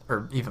season,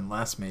 or even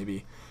less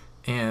maybe.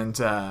 And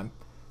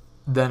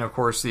then, of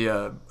course,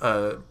 the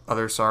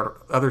other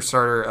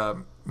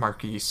starter,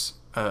 Marquise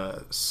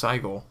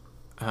Seigel,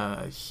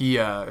 he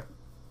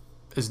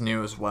is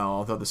new as well,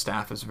 although the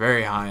staff is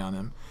very high on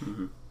him.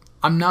 Mm-hmm.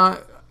 I'm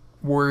not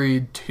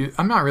really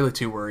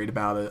too worried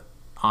about it,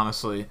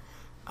 honestly.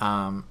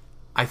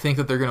 I think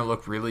that they're going to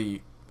look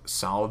really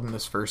solid in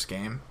this first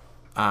game.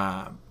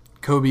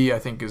 Kobe, I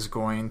think, is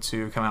going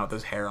to come out with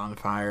his hair on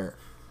fire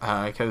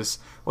because,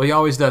 he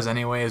always does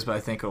anyways, but I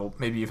think it'll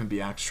maybe even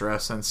be extra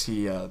since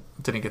he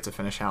didn't get to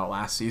finish out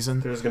last season.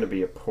 There's going to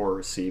be a poor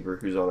receiver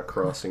who's on a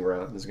crossing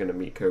route and is going to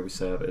meet Kobe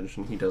Savage,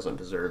 and he doesn't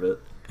deserve it.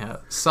 Yeah,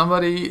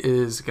 somebody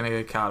is going to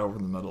get caught over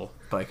the middle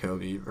by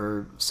Kobe,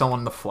 or someone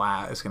in the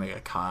flat is going to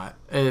get caught.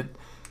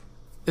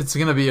 It's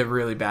going to be a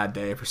really bad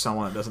day for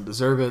someone that doesn't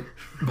deserve it,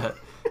 but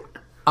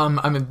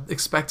I'm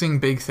expecting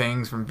big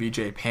things from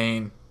VJ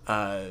Payne.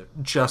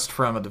 Just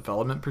from a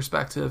development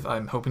perspective,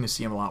 I'm hoping to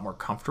see him a lot more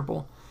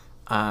comfortable.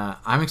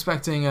 I'm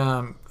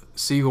expecting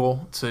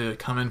Siegel to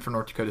come in for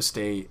North Dakota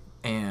State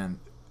and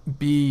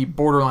be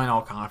borderline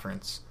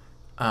all-conference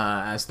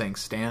as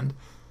things stand.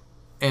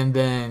 And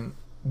then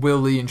Will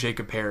Lee and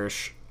Jacob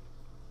Parrish,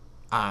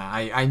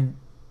 I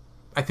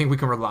think we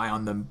can rely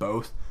on them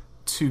both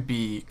to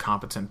be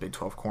competent Big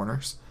 12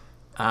 corners.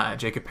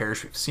 Jacob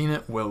Parrish, we've seen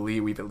it. Will Lee,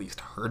 we've at least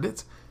heard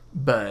it,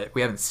 but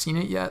we haven't seen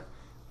it yet.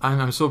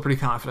 I'm still pretty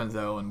confident,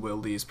 though, in Will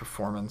Lee's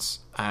performance.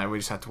 We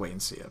just have to wait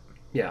and see it.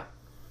 Yeah.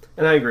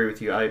 And I agree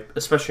with you.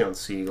 Especially on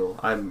Siegel.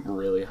 I'm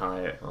really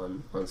high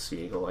on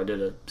Siegel. I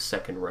did a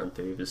second run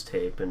through of his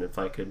tape, and if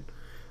I could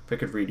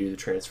redo the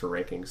transfer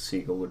rankings,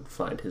 Siegel would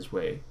find his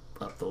way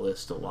up the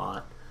list a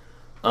lot.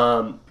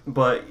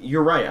 But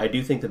you're right. I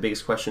do think the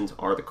biggest questions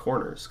are the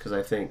corners, because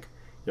I think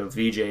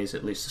VJ is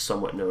at least a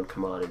somewhat known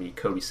commodity.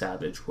 Kobe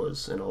Savage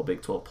was an All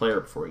Big 12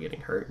 player before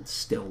getting hurt, and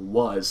still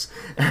was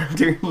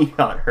after he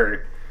got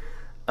hurt.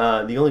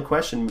 The only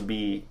question would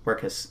be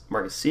Marcus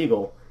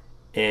Siegel,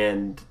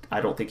 and I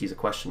don't think he's a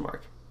question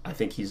mark. I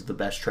think he's the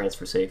best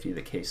transfer safety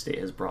that K-State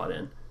has brought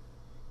in,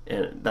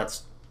 and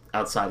that's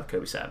outside of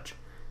Kobe Savage.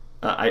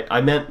 I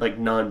meant like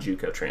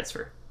non-JUCO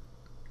transfer,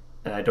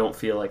 and I don't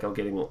feel like I'm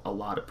getting a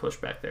lot of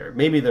pushback there.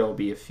 Maybe there will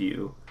be a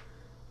few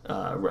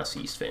Russ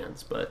East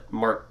fans, but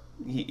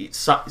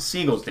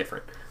Siegel's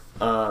different.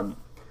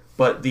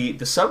 But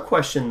the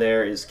sub-question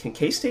there is, can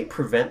K-State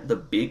prevent the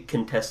big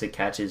contested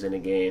catches in a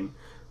game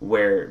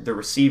where the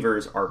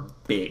receivers are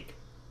big?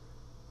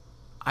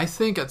 I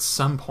think at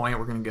some point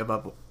we're going to give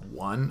up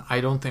one.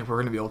 I don't think we're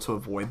going to be able to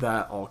avoid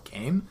that all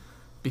game,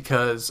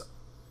 because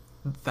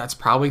that's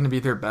probably going to be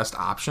their best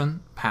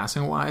option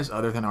passing-wise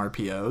other than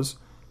RPOs.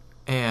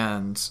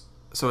 And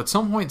so at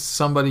some point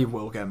somebody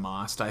will get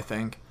mossed, I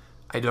think.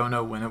 I don't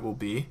know when it will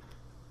be,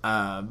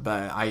 but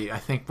I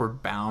think we're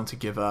bound to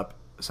give up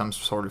some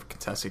sort of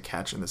contested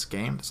catch in this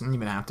game. It doesn't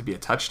even have to be a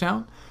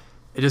touchdown.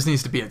 It just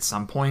needs to be at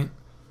some point.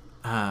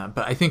 But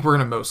I think we're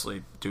going to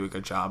mostly do a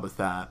good job with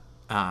that.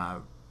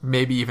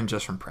 Maybe even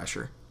just from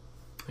pressure.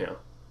 Yeah.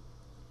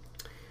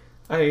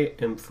 I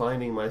am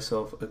finding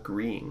myself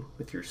agreeing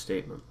with your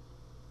statement.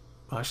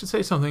 Well, I should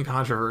say something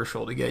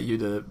controversial to get you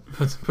to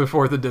put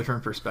forth a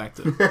different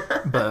perspective.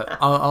 But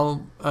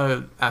I'll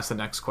ask the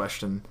next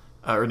question,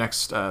 or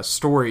next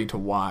story to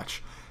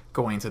watch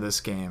going to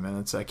this game. And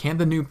it's, can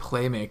the new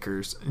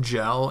playmakers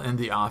gel in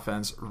the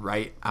offense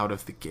right out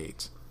of the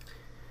gate?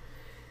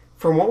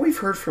 From what we've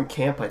heard from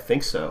camp, I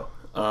think so.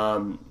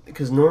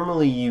 Because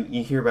normally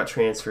you hear about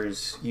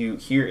transfers, you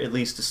hear at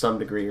least to some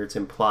degree, or it's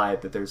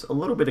implied that there's a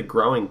little bit of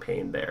growing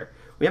pain there.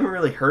 We haven't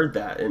really heard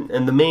that.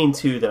 And the main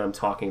two that I'm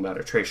talking about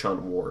are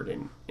Trayshawn Ward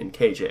and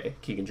KJ,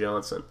 Keegan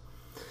Johnson.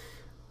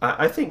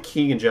 I think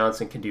Keegan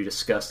Johnson can do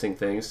disgusting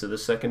things to the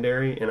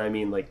secondary, and I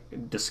mean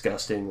like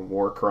disgusting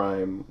war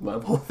crime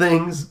level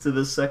things to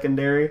the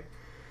secondary.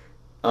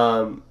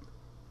 And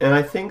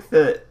I think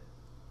that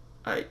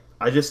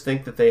I just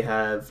think that they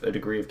have a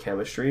degree of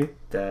chemistry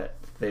that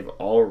they've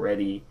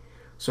already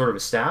sort of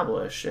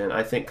established. And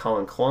I think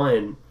Colin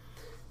Klein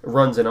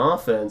runs an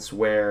offense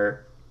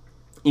where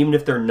even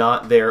if they're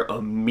not there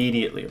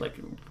immediately, like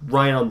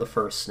right on the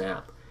first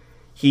snap,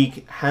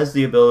 he has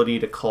the ability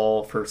to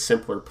call for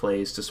simpler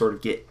plays to sort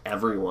of get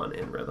everyone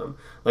in rhythm.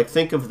 Like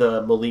think of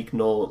the Malik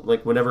Knoll,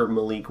 like whenever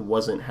Malik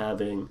wasn't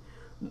having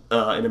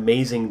an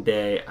amazing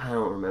day, I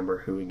don't remember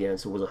who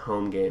against, it was a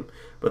home game,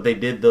 but they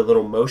did the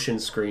little motion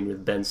screen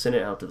with Ben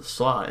Sinnott out to the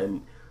slot,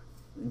 and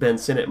Ben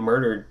Sinnott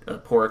murdered a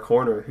poor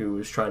corner who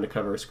was trying to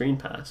cover a screen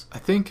pass. I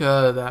think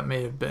that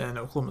may have been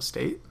Oklahoma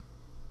State.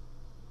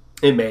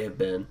 It may have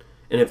been.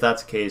 And if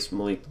that's the case,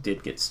 Malik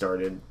did get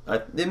started.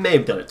 It may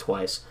have done it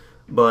twice.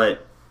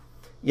 But,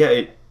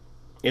 yeah,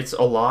 it's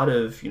a lot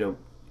of,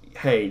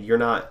 hey, you're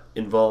not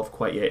involved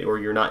quite yet, or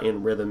you're not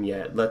in rhythm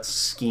yet. Let's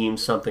scheme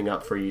something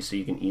up for you so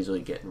you can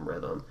easily get in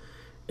rhythm.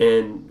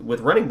 And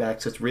with running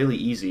backs, it's really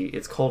easy.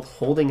 It's called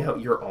holding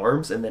out your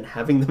arms and then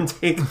having them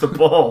take the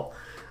ball.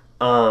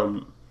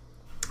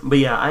 But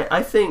yeah,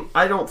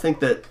 I don't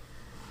think that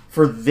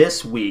for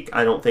this week,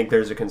 I don't think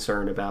there's a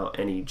concern about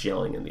any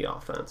gelling in the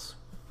offense.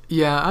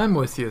 Yeah, I'm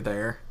with you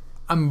there.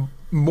 I'm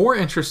more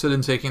interested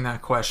in taking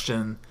that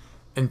question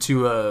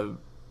into a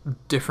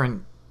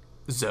different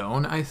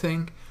zone, I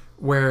think,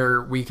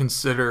 where we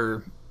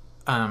consider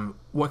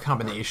what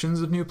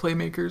combinations of new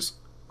playmakers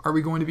are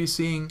we going to be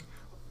seeing?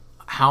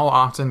 How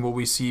often will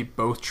we see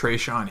both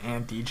Trayshawn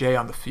and DJ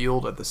on the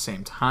field at the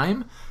same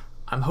time?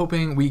 I'm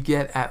hoping we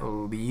get at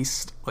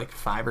least like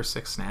 5 or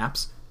 6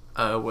 snaps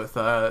with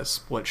a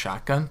split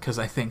shotgun, because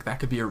I think that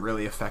could be a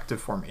really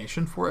effective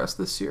formation for us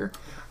this year.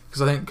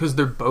 Because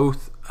they're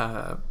both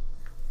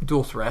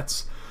dual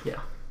threats, yeah,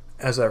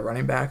 as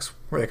running backs,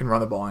 where they can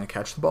run the ball and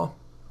catch the ball.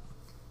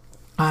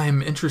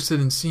 I'm interested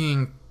in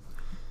seeing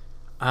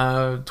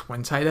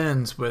twin tight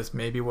ends with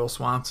maybe Will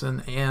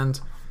Swanson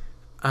and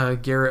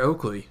Garrett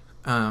Oakley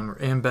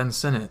and Ben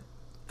Sinnott.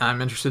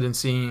 I'm interested in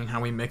seeing how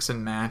we mix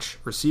and match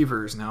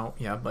receivers. Now,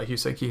 yeah, like you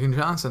said, Keegan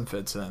Johnson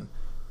fits in.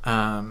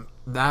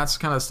 That's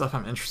kind of stuff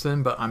I'm interested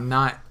in, but I'm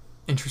not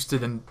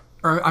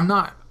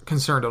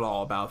concerned at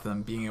all about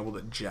them being able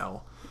to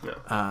gel. No.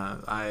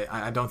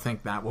 I don't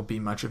think that will be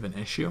much of an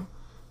issue.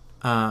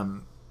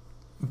 But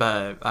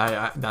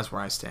that's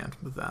where I stand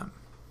with that.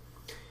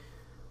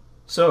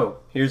 So,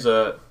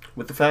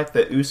 with the fact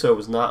that Uso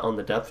was not on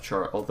the depth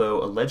chart,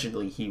 although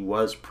allegedly he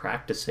was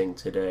practicing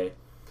today,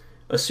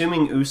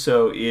 assuming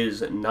Uso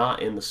is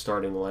not in the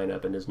starting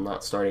lineup and is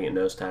not starting at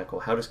nose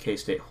tackle, how does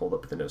K-State hold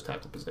up at the nose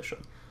tackle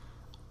position?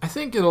 I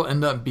think it'll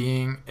end up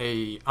being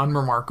a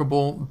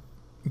unremarkable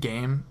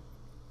game,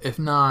 if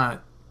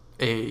not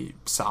a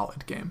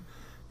solid game.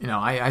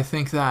 I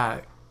think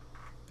that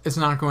it's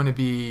not going to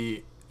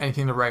be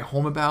anything to write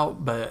home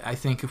about, but I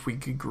think if we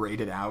could grade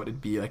it out,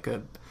 it'd be like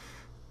a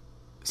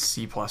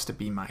C plus to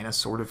B minus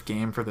sort of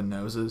game for the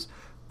noses,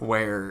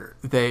 where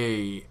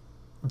they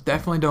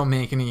definitely don't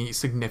make any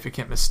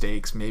significant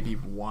mistakes, maybe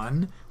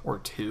one or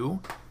two.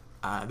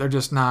 They're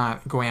just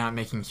not going out and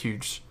making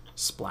huge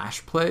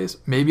splash plays.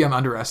 Maybe I'm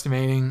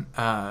underestimating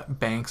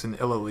Banks and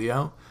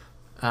Ilalio,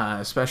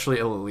 especially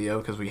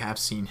Ilalio, because we have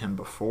seen him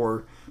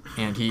before,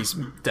 and he's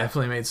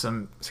definitely made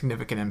some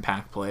significant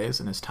impact plays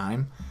in his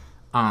time.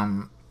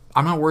 I'm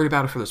not worried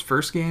about it for this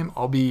first game.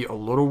 I'll be a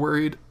little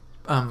worried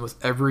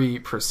with every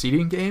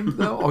preceding game,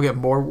 though. I'll get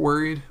more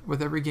worried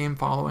with every game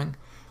following,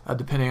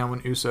 depending on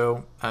when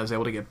Uso is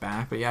able to get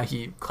back. But yeah,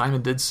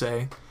 Kleiman did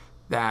say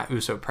that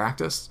Uso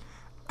practiced.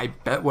 I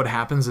bet what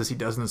happens is he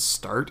doesn't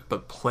start,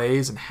 but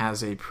plays and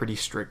has a pretty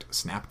strict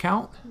snap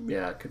count.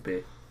 Yeah, it could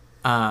be.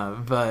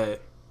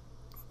 But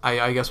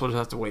I guess we'll just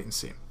have to wait and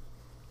see.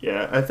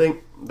 Yeah, I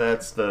think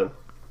that's the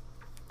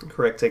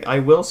correct take. I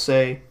will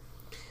say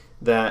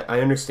that I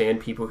understand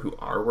people who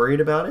are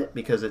worried about it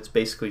because it's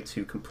basically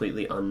two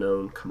completely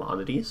unknown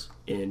commodities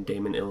in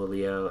Damon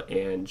Ilalio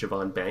and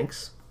Javon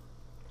Banks.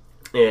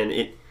 And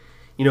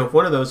if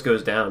one of those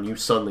goes down, you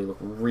suddenly look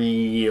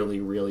really,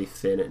 really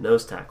thin at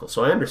nose tackle.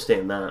 So I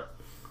understand that.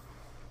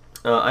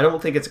 I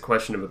don't think it's a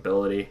question of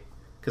ability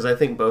because I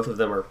think both of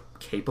them are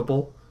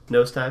capable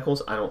nose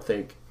tackles. I don't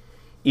think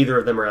either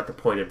of them are at the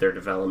point of their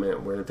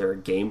development where they're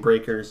game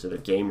breakers or they're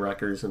game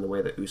wreckers in the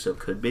way that Uso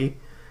could be,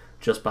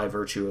 just by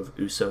virtue of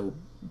Uso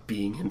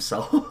being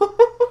himself.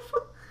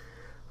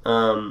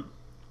 But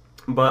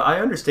I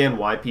understand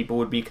why people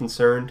would be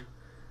concerned.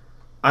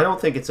 I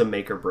don't think it's a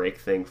make or break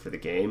thing for the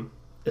game,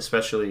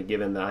 especially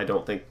given that I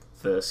don't think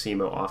the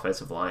SEMO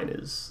offensive line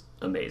is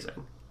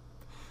amazing.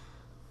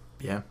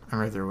 Yeah, I'm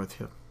right there with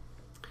you.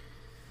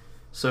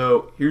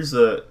 So here's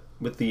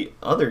with the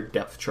other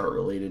depth chart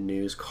related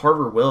news.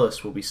 Carver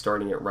Willis will be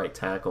starting at right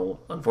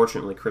tackle.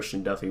 Unfortunately,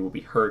 Christian Duffy will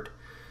be hurt,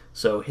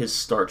 so his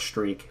start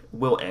streak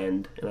will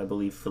end, and I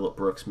believe Phillip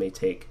Brooks may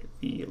take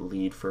the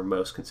lead for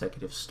most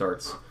consecutive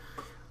starts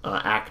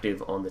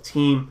active on the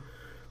team.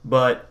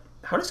 But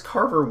how does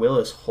Carver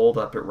Willis hold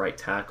up at right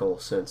tackle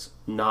since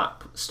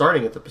not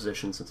starting at the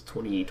position since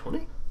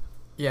 2020?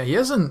 Yeah, he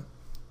hasn't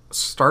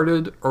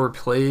started or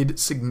played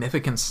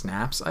significant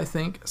snaps, I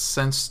think,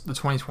 since the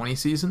 2020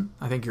 season.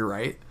 I think you're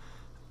right.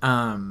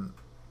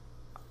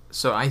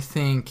 So I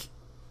think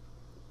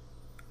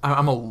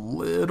I'm a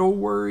little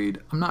worried.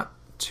 I'm not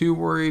too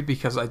worried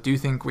because I do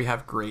think we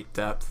have great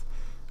depth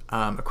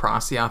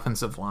across the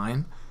offensive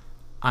line.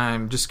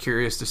 I'm just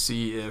curious to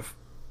see if,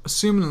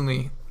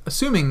 assuming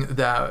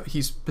that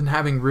he's been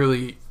having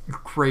really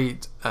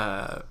great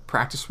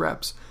practice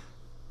reps,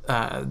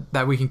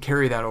 that we can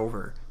carry that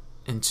over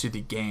into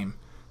the game,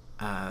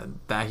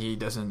 that he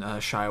doesn't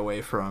shy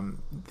away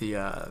from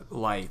the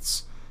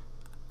lights.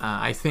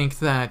 I think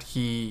that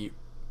he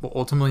will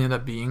ultimately end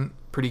up being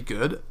pretty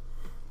good.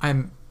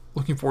 I'm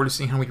looking forward to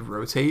seeing how we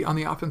rotate on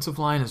the offensive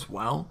line as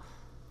well.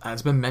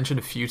 It's been mentioned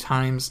a few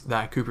times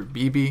that Cooper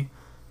Beebe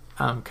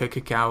could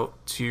kick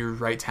out to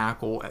right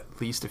tackle at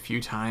least a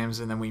few times,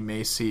 and then we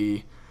may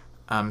see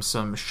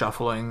some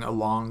shuffling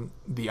along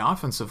the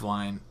offensive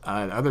line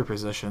at other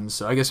positions.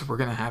 So I guess if we're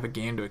going to have a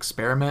game to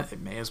experiment, it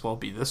may as well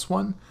be this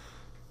one.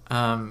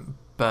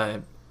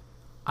 But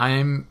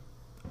I'm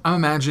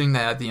imagining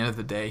that at the end of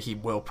the day, he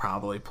will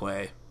probably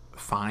play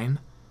fine.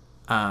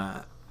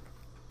 I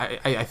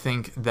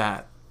think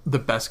that the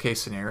best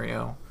case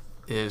scenario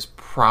is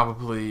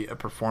probably a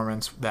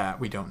performance that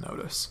we don't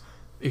notice.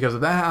 Because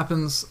if that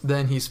happens,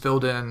 then he's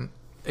filled in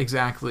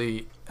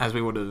exactly as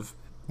we would have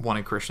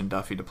wanted Christian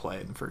Duffy to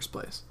play in the first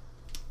place.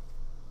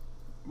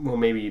 Well,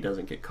 maybe he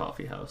doesn't get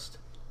coffee housed.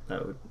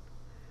 That would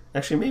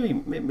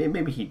actually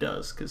maybe he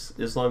does, because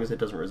as long as it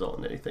doesn't result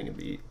in anything, it'd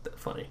be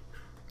funny.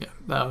 Yeah,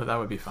 that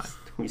would be fine.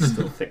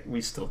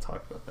 we still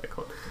talk about that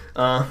quote.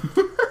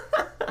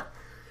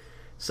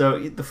 So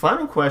the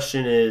final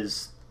question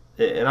is,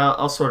 and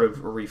I'll sort of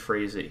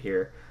rephrase it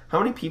here: how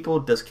many people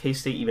does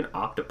K-State even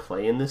opt to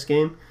play in this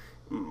game?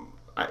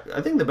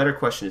 I think the better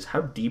question is,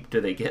 how deep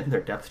do they get in their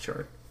depth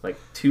chart? Like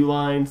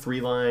 2-line,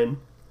 3-line?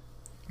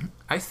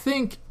 I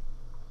think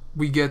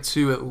we get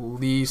to at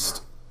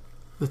least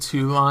the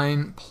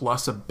 2-line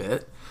plus a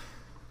bit.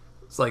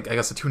 It's like, I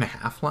guess, a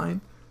 2.5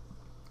 line,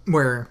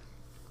 where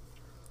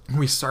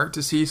we start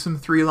to see some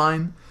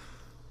 3-line.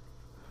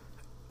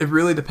 It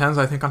really depends,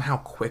 I think, on how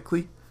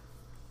quickly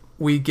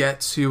we get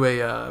to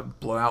a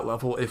blowout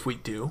level, if we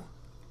do.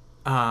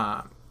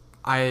 I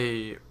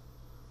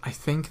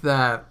think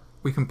that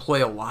we can play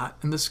a lot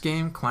in this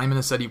game. Kleiman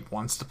has said he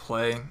wants to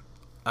play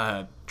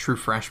true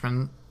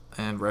freshmen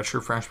and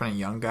redshirt freshmen and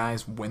young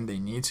guys when they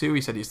need to.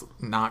 He said he's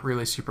not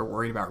really super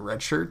worried about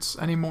red shirts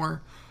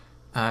anymore,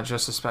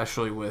 just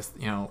especially with,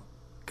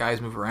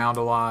 guys move around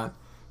a lot,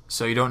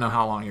 so you don't know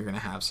how long you're going to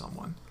have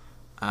someone.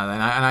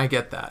 And I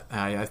get that.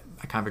 I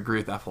kind of agree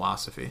with that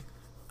philosophy.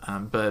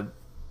 But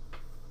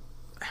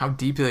how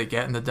deep do they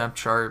get in the depth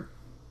chart?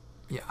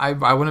 Yeah,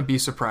 I wouldn't be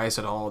surprised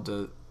at all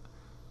to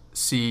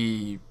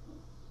see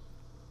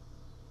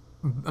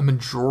a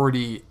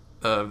majority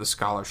of the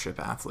scholarship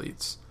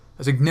athletes,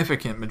 a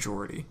significant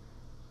majority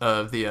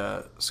of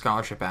the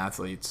scholarship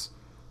athletes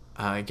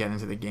get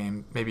into the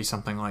game. Maybe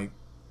something like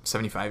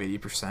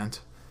 75-80%.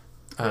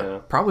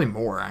 Probably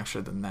more,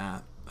 actually, than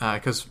that.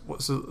 Because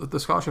the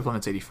scholarship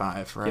limit's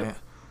 85, right? Yep.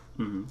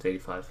 Mm-hmm. It's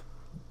 85.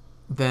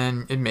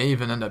 Then it may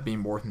even end up being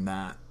more than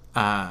that.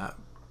 I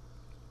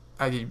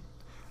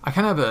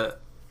kind of have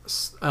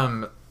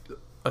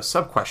a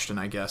sub-question,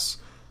 I guess,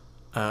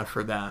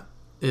 for that.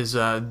 Is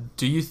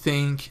do you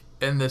think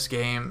in this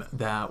game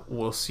that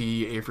we'll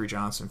see Avery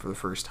Johnson for the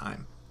first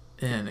time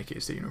in a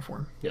K-State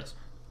uniform? Yes.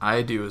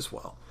 I do as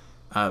well.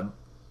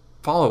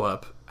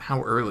 Follow-up,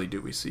 how early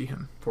do we see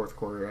him? Fourth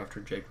quarter after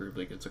Jake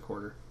Rubley gets a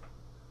quarter.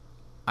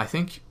 I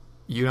think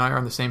you and I are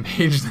on the same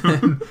page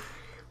then.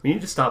 We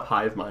need to stop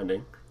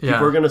hive-minding. Yeah.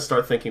 People are going to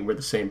start thinking we're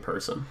the same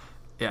person.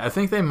 Yeah, I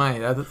think they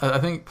might. I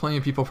think plenty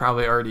of people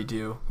probably already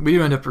do. We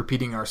do end up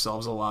repeating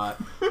ourselves a lot,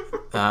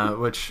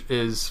 which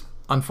is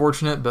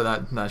unfortunate,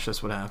 but that's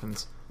just what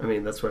happens. I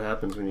mean, that's what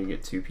happens when you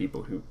get two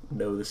people who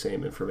know the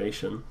same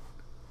information.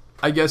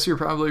 I guess you're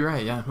probably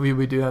right, yeah.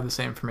 We do have the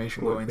same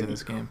information going into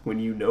this game. When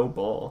you know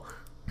ball.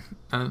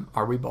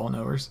 Are we ball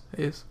knowers,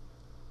 Ace?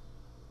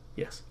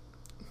 Yes.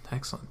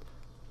 Excellent.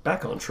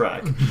 Back on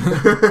track.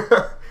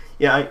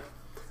 Yeah,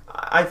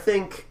 I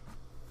think...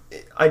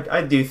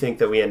 I do think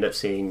that we end up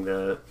seeing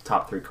the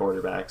top three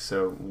quarterbacks,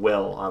 so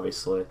Will,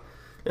 obviously.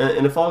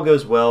 And if all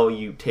goes well,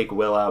 you take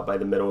Will out by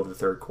the middle of the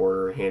third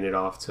quarter and hand it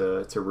off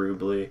to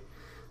Rubley.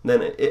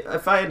 Then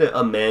if I had to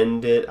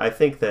amend it, I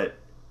think that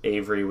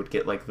Avery would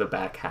get like the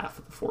back half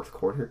of the fourth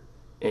quarter.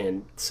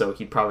 And so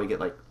he'd probably get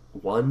like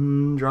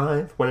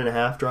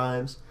 1.5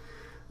 drives.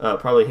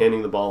 Probably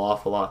handing the ball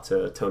off a lot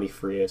to Tony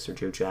Frias or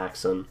Joe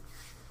Jackson.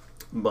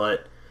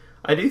 But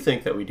I do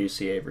think that we do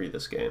see Avery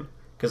this game.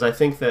 Because I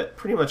think that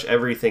pretty much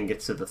everything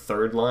gets to the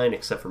third line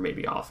except for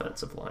maybe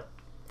offensive line.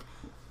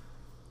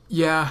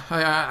 Yeah,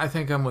 I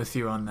think I'm with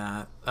you on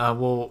that.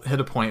 We'll hit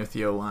a point with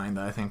the O-line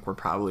that I think we're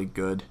probably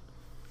good.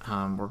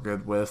 We're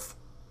good with.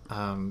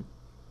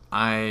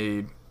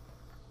 I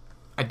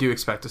do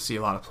expect to see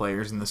a lot of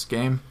players in this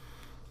game.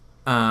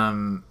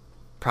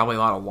 Probably a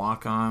lot of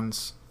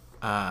walk-ons.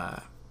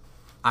 I'm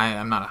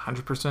not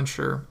 100%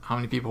 sure how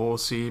many people we'll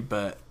see,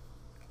 but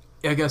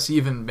I guess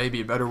even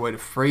maybe a better way to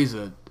phrase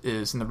it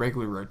is in the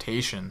regular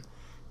rotation,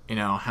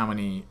 how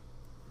many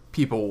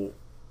people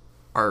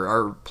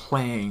are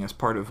playing as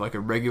part of like a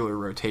regular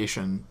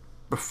rotation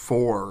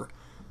before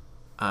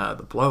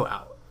the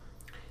blowout.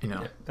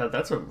 Yeah,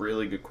 that's a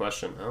really good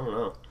question. I don't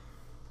know.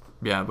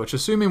 Yeah, but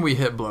assuming we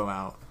hit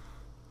blowout,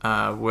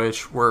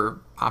 which we're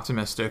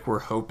optimistic, we're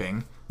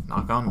hoping,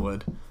 knock on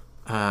wood,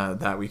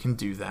 that we can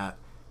do that.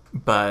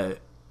 But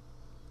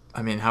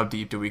I mean, how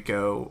deep do we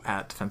go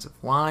at defensive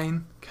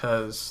line?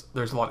 Because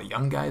there's a lot of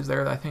young guys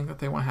there that I think that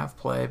they want to have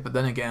play. But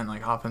then again,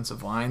 like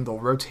offensive line, they'll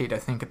rotate, I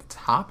think, at the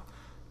top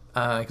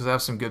because they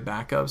have some good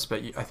backups.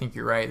 But I think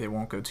you're right, they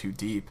won't go too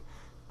deep,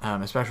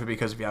 especially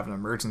because if you have an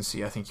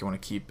emergency, I think you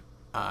want to keep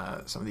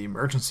some of the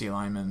emergency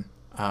linemen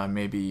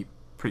maybe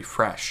pretty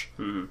fresh.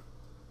 Mm-hmm.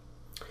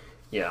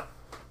 Yeah.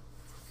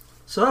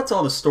 So that's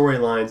all the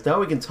storylines. Now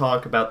we can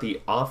talk about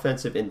the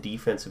offensive and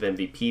defensive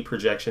MVP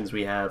projections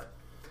we have.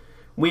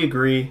 We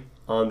agree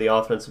on the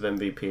offensive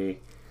MVP,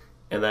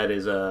 and that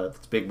is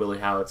it's Big Willie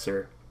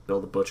Howitzer, Bill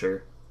the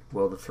Butcher,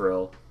 Will the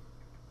Thrill,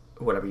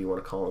 whatever you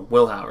want to call him,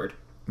 Will Howard.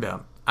 Yeah,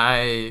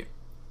 I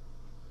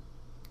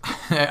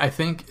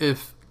think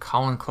if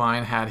Colin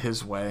Klein had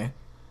his way,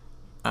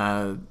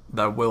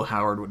 that Will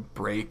Howard would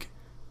break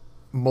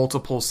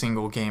multiple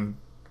single-game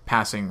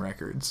passing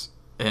records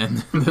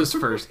in this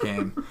first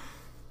game.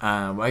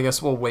 I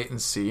guess we'll wait and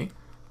see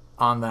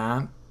on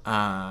that.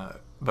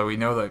 But we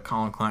know that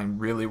Colin Klein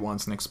really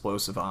wants an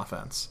explosive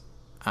offense.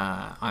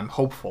 I'm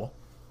hopeful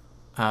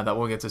that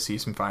we'll get to see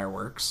some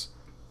fireworks,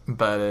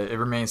 but it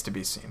remains to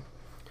be seen.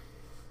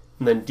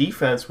 And then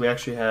defense, we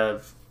actually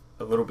have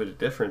a little bit of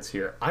difference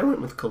here. I went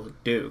with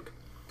Duke.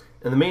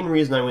 And the main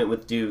reason I went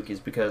with Duke is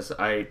because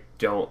I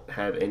don't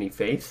have any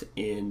faith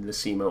in the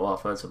SEMO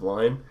offensive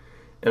line.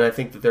 And I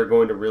think that they're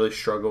going to really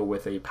struggle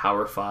with a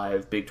Power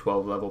 5, Big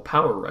 12 level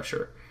power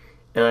rusher.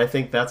 And I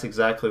think that's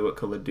exactly what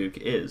Duke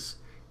is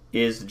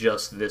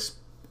just this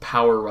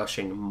power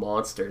rushing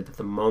monster that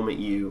the moment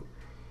you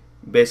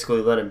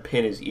basically let him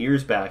pin his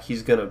ears back,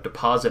 he's going to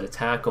deposit a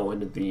tackle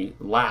into the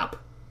lap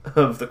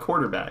of the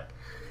quarterback.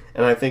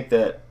 And I think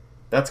that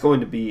that's going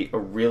to be a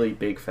really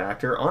big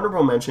factor.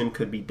 Honorable mention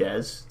could be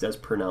Des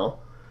Purnell,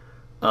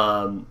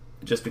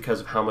 just because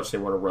of how much they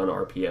want to run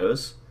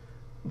RPOs.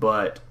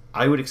 But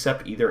I would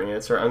accept either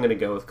answer. I'm going to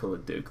go with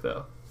Khalid Duke,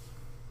 though.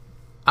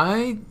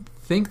 I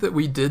think that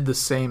we did the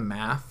same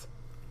math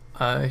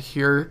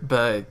here,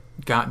 but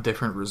got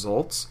different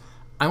results.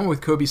 I went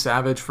with Kobe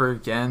Savage for,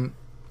 again,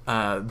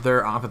 their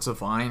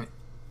offensive line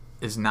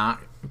is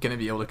not going to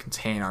be able to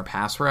contain our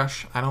pass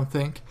rush, I don't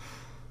think.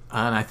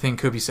 And I think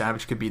Kobe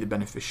Savage could be the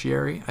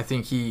beneficiary. I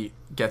think he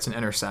gets an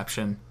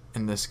interception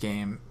in this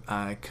game,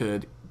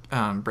 could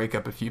break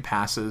up a few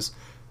passes,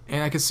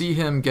 and I could see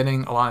him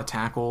getting a lot of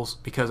tackles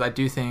because I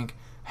do think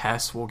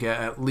Hess will get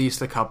at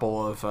least a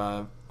couple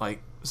of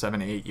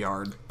 7 to 8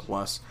 yard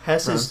plus.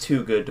 Hess is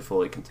too good to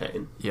fully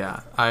contain.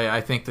 Yeah,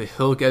 I think that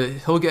he'll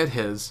get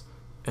his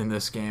in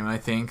this game. I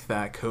think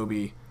that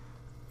Kobe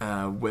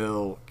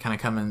will kind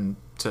of come in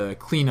to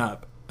clean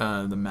up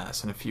the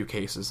mess in a few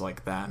cases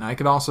like that. And I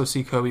could also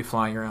see Kobe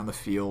flying around the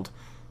field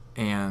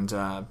and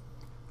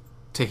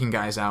taking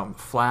guys out in the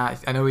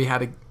flat. I know he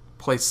had a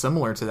play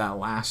similar to that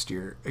last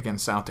year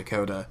against South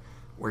Dakota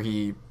where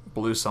he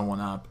blew someone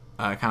up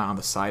kind of on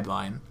the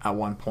sideline at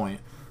one point.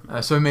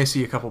 So we may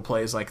see a couple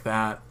plays like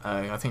that.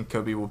 I think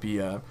Kobe will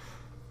be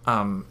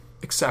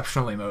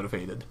exceptionally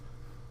motivated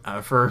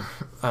for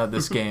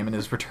this game and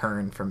his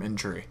return from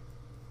injury.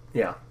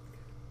 Yeah,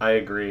 I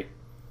agree.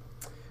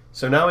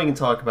 So now we can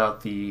talk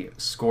about the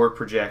score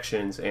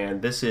projections,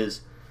 and this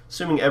is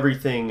assuming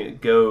everything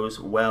goes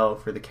well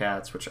for the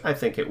Cats, which I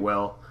think it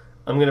will.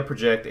 I'm going to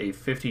project a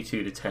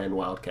 52-10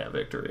 Wildcat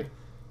victory.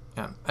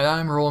 Yeah, and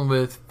I'm rolling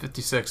with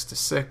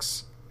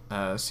 56-6.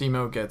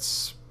 SEMO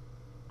gets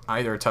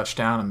either a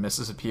touchdown and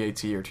misses a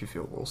PAT or 2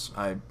 field goals.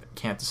 I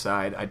can't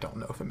decide. I don't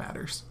know if it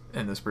matters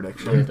in this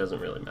prediction. It doesn't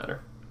really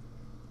matter.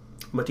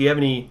 But do you have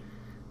any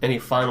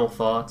final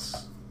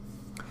thoughts?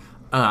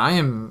 I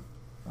am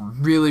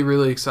really,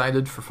 really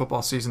excited for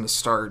football season to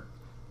start.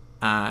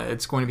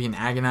 It's going to be an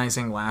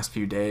agonizing last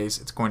few days.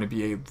 It's going to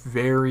be a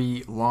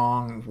very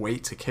long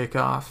wait to kick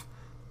off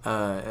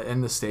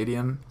in the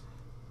stadium,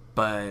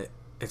 but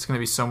it's going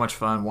to be so much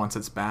fun once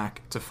it's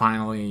back to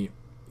finally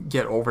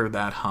get over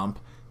that hump,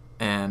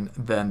 and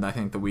then I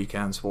think the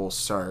weekends will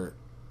start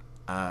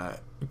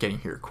getting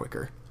here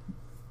quicker.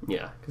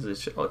 Yeah, because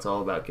it's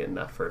all about getting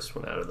that first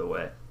one out of the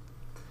way.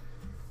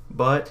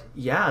 But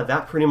yeah,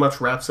 that pretty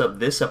much wraps up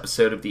this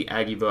episode of the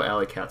Aggieville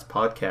Alley Cats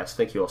podcast.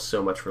 Thank you all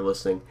so much for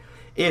listening.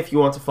 If you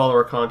want to follow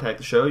or contact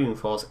the show, you can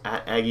follow us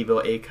at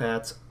Aggieville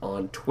ACats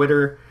on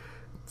Twitter,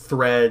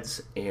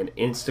 Threads, and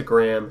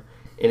Instagram.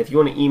 And if you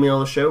want to email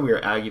the show, we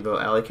are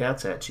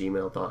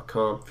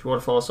AggievilleAlleyCats@gmail.com. If you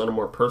want to follow us on a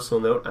more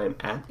personal note, I am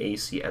at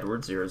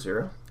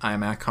ACEdward00. I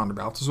am at Condor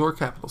Baltazar,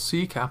 capital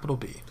C, capital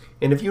B.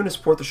 And if you want to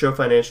support the show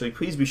financially,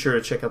 please be sure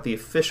to check out the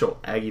official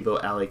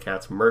Aggieville Alley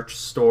Cats merch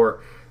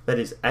store. That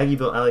is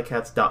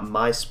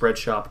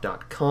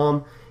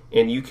AggievilleAlleyCats.myspreadshop.com,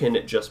 and you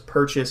can just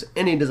purchase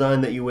any design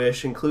that you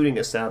wish, including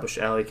established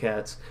Alley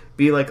Cats.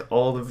 Be like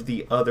all of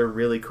the other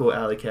really cool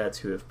Alley Cats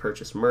who have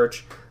purchased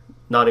merch,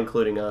 not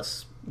including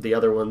us, the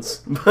other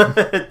ones.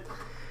 But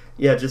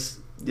yeah,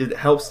 it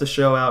helps the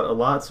show out a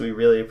lot, so we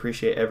really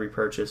appreciate every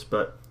purchase.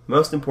 But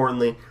most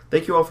importantly,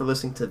 thank you all for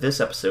listening to this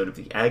episode of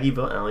the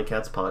Aggieville Alley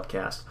Cats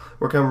podcast.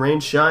 Where come rain,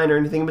 shine, or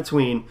anything in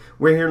between,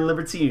 we're here to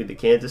deliver to you the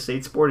Kansas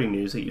State sporting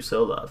news that you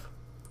so love.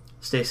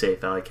 Stay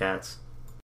safe, Alley Cats.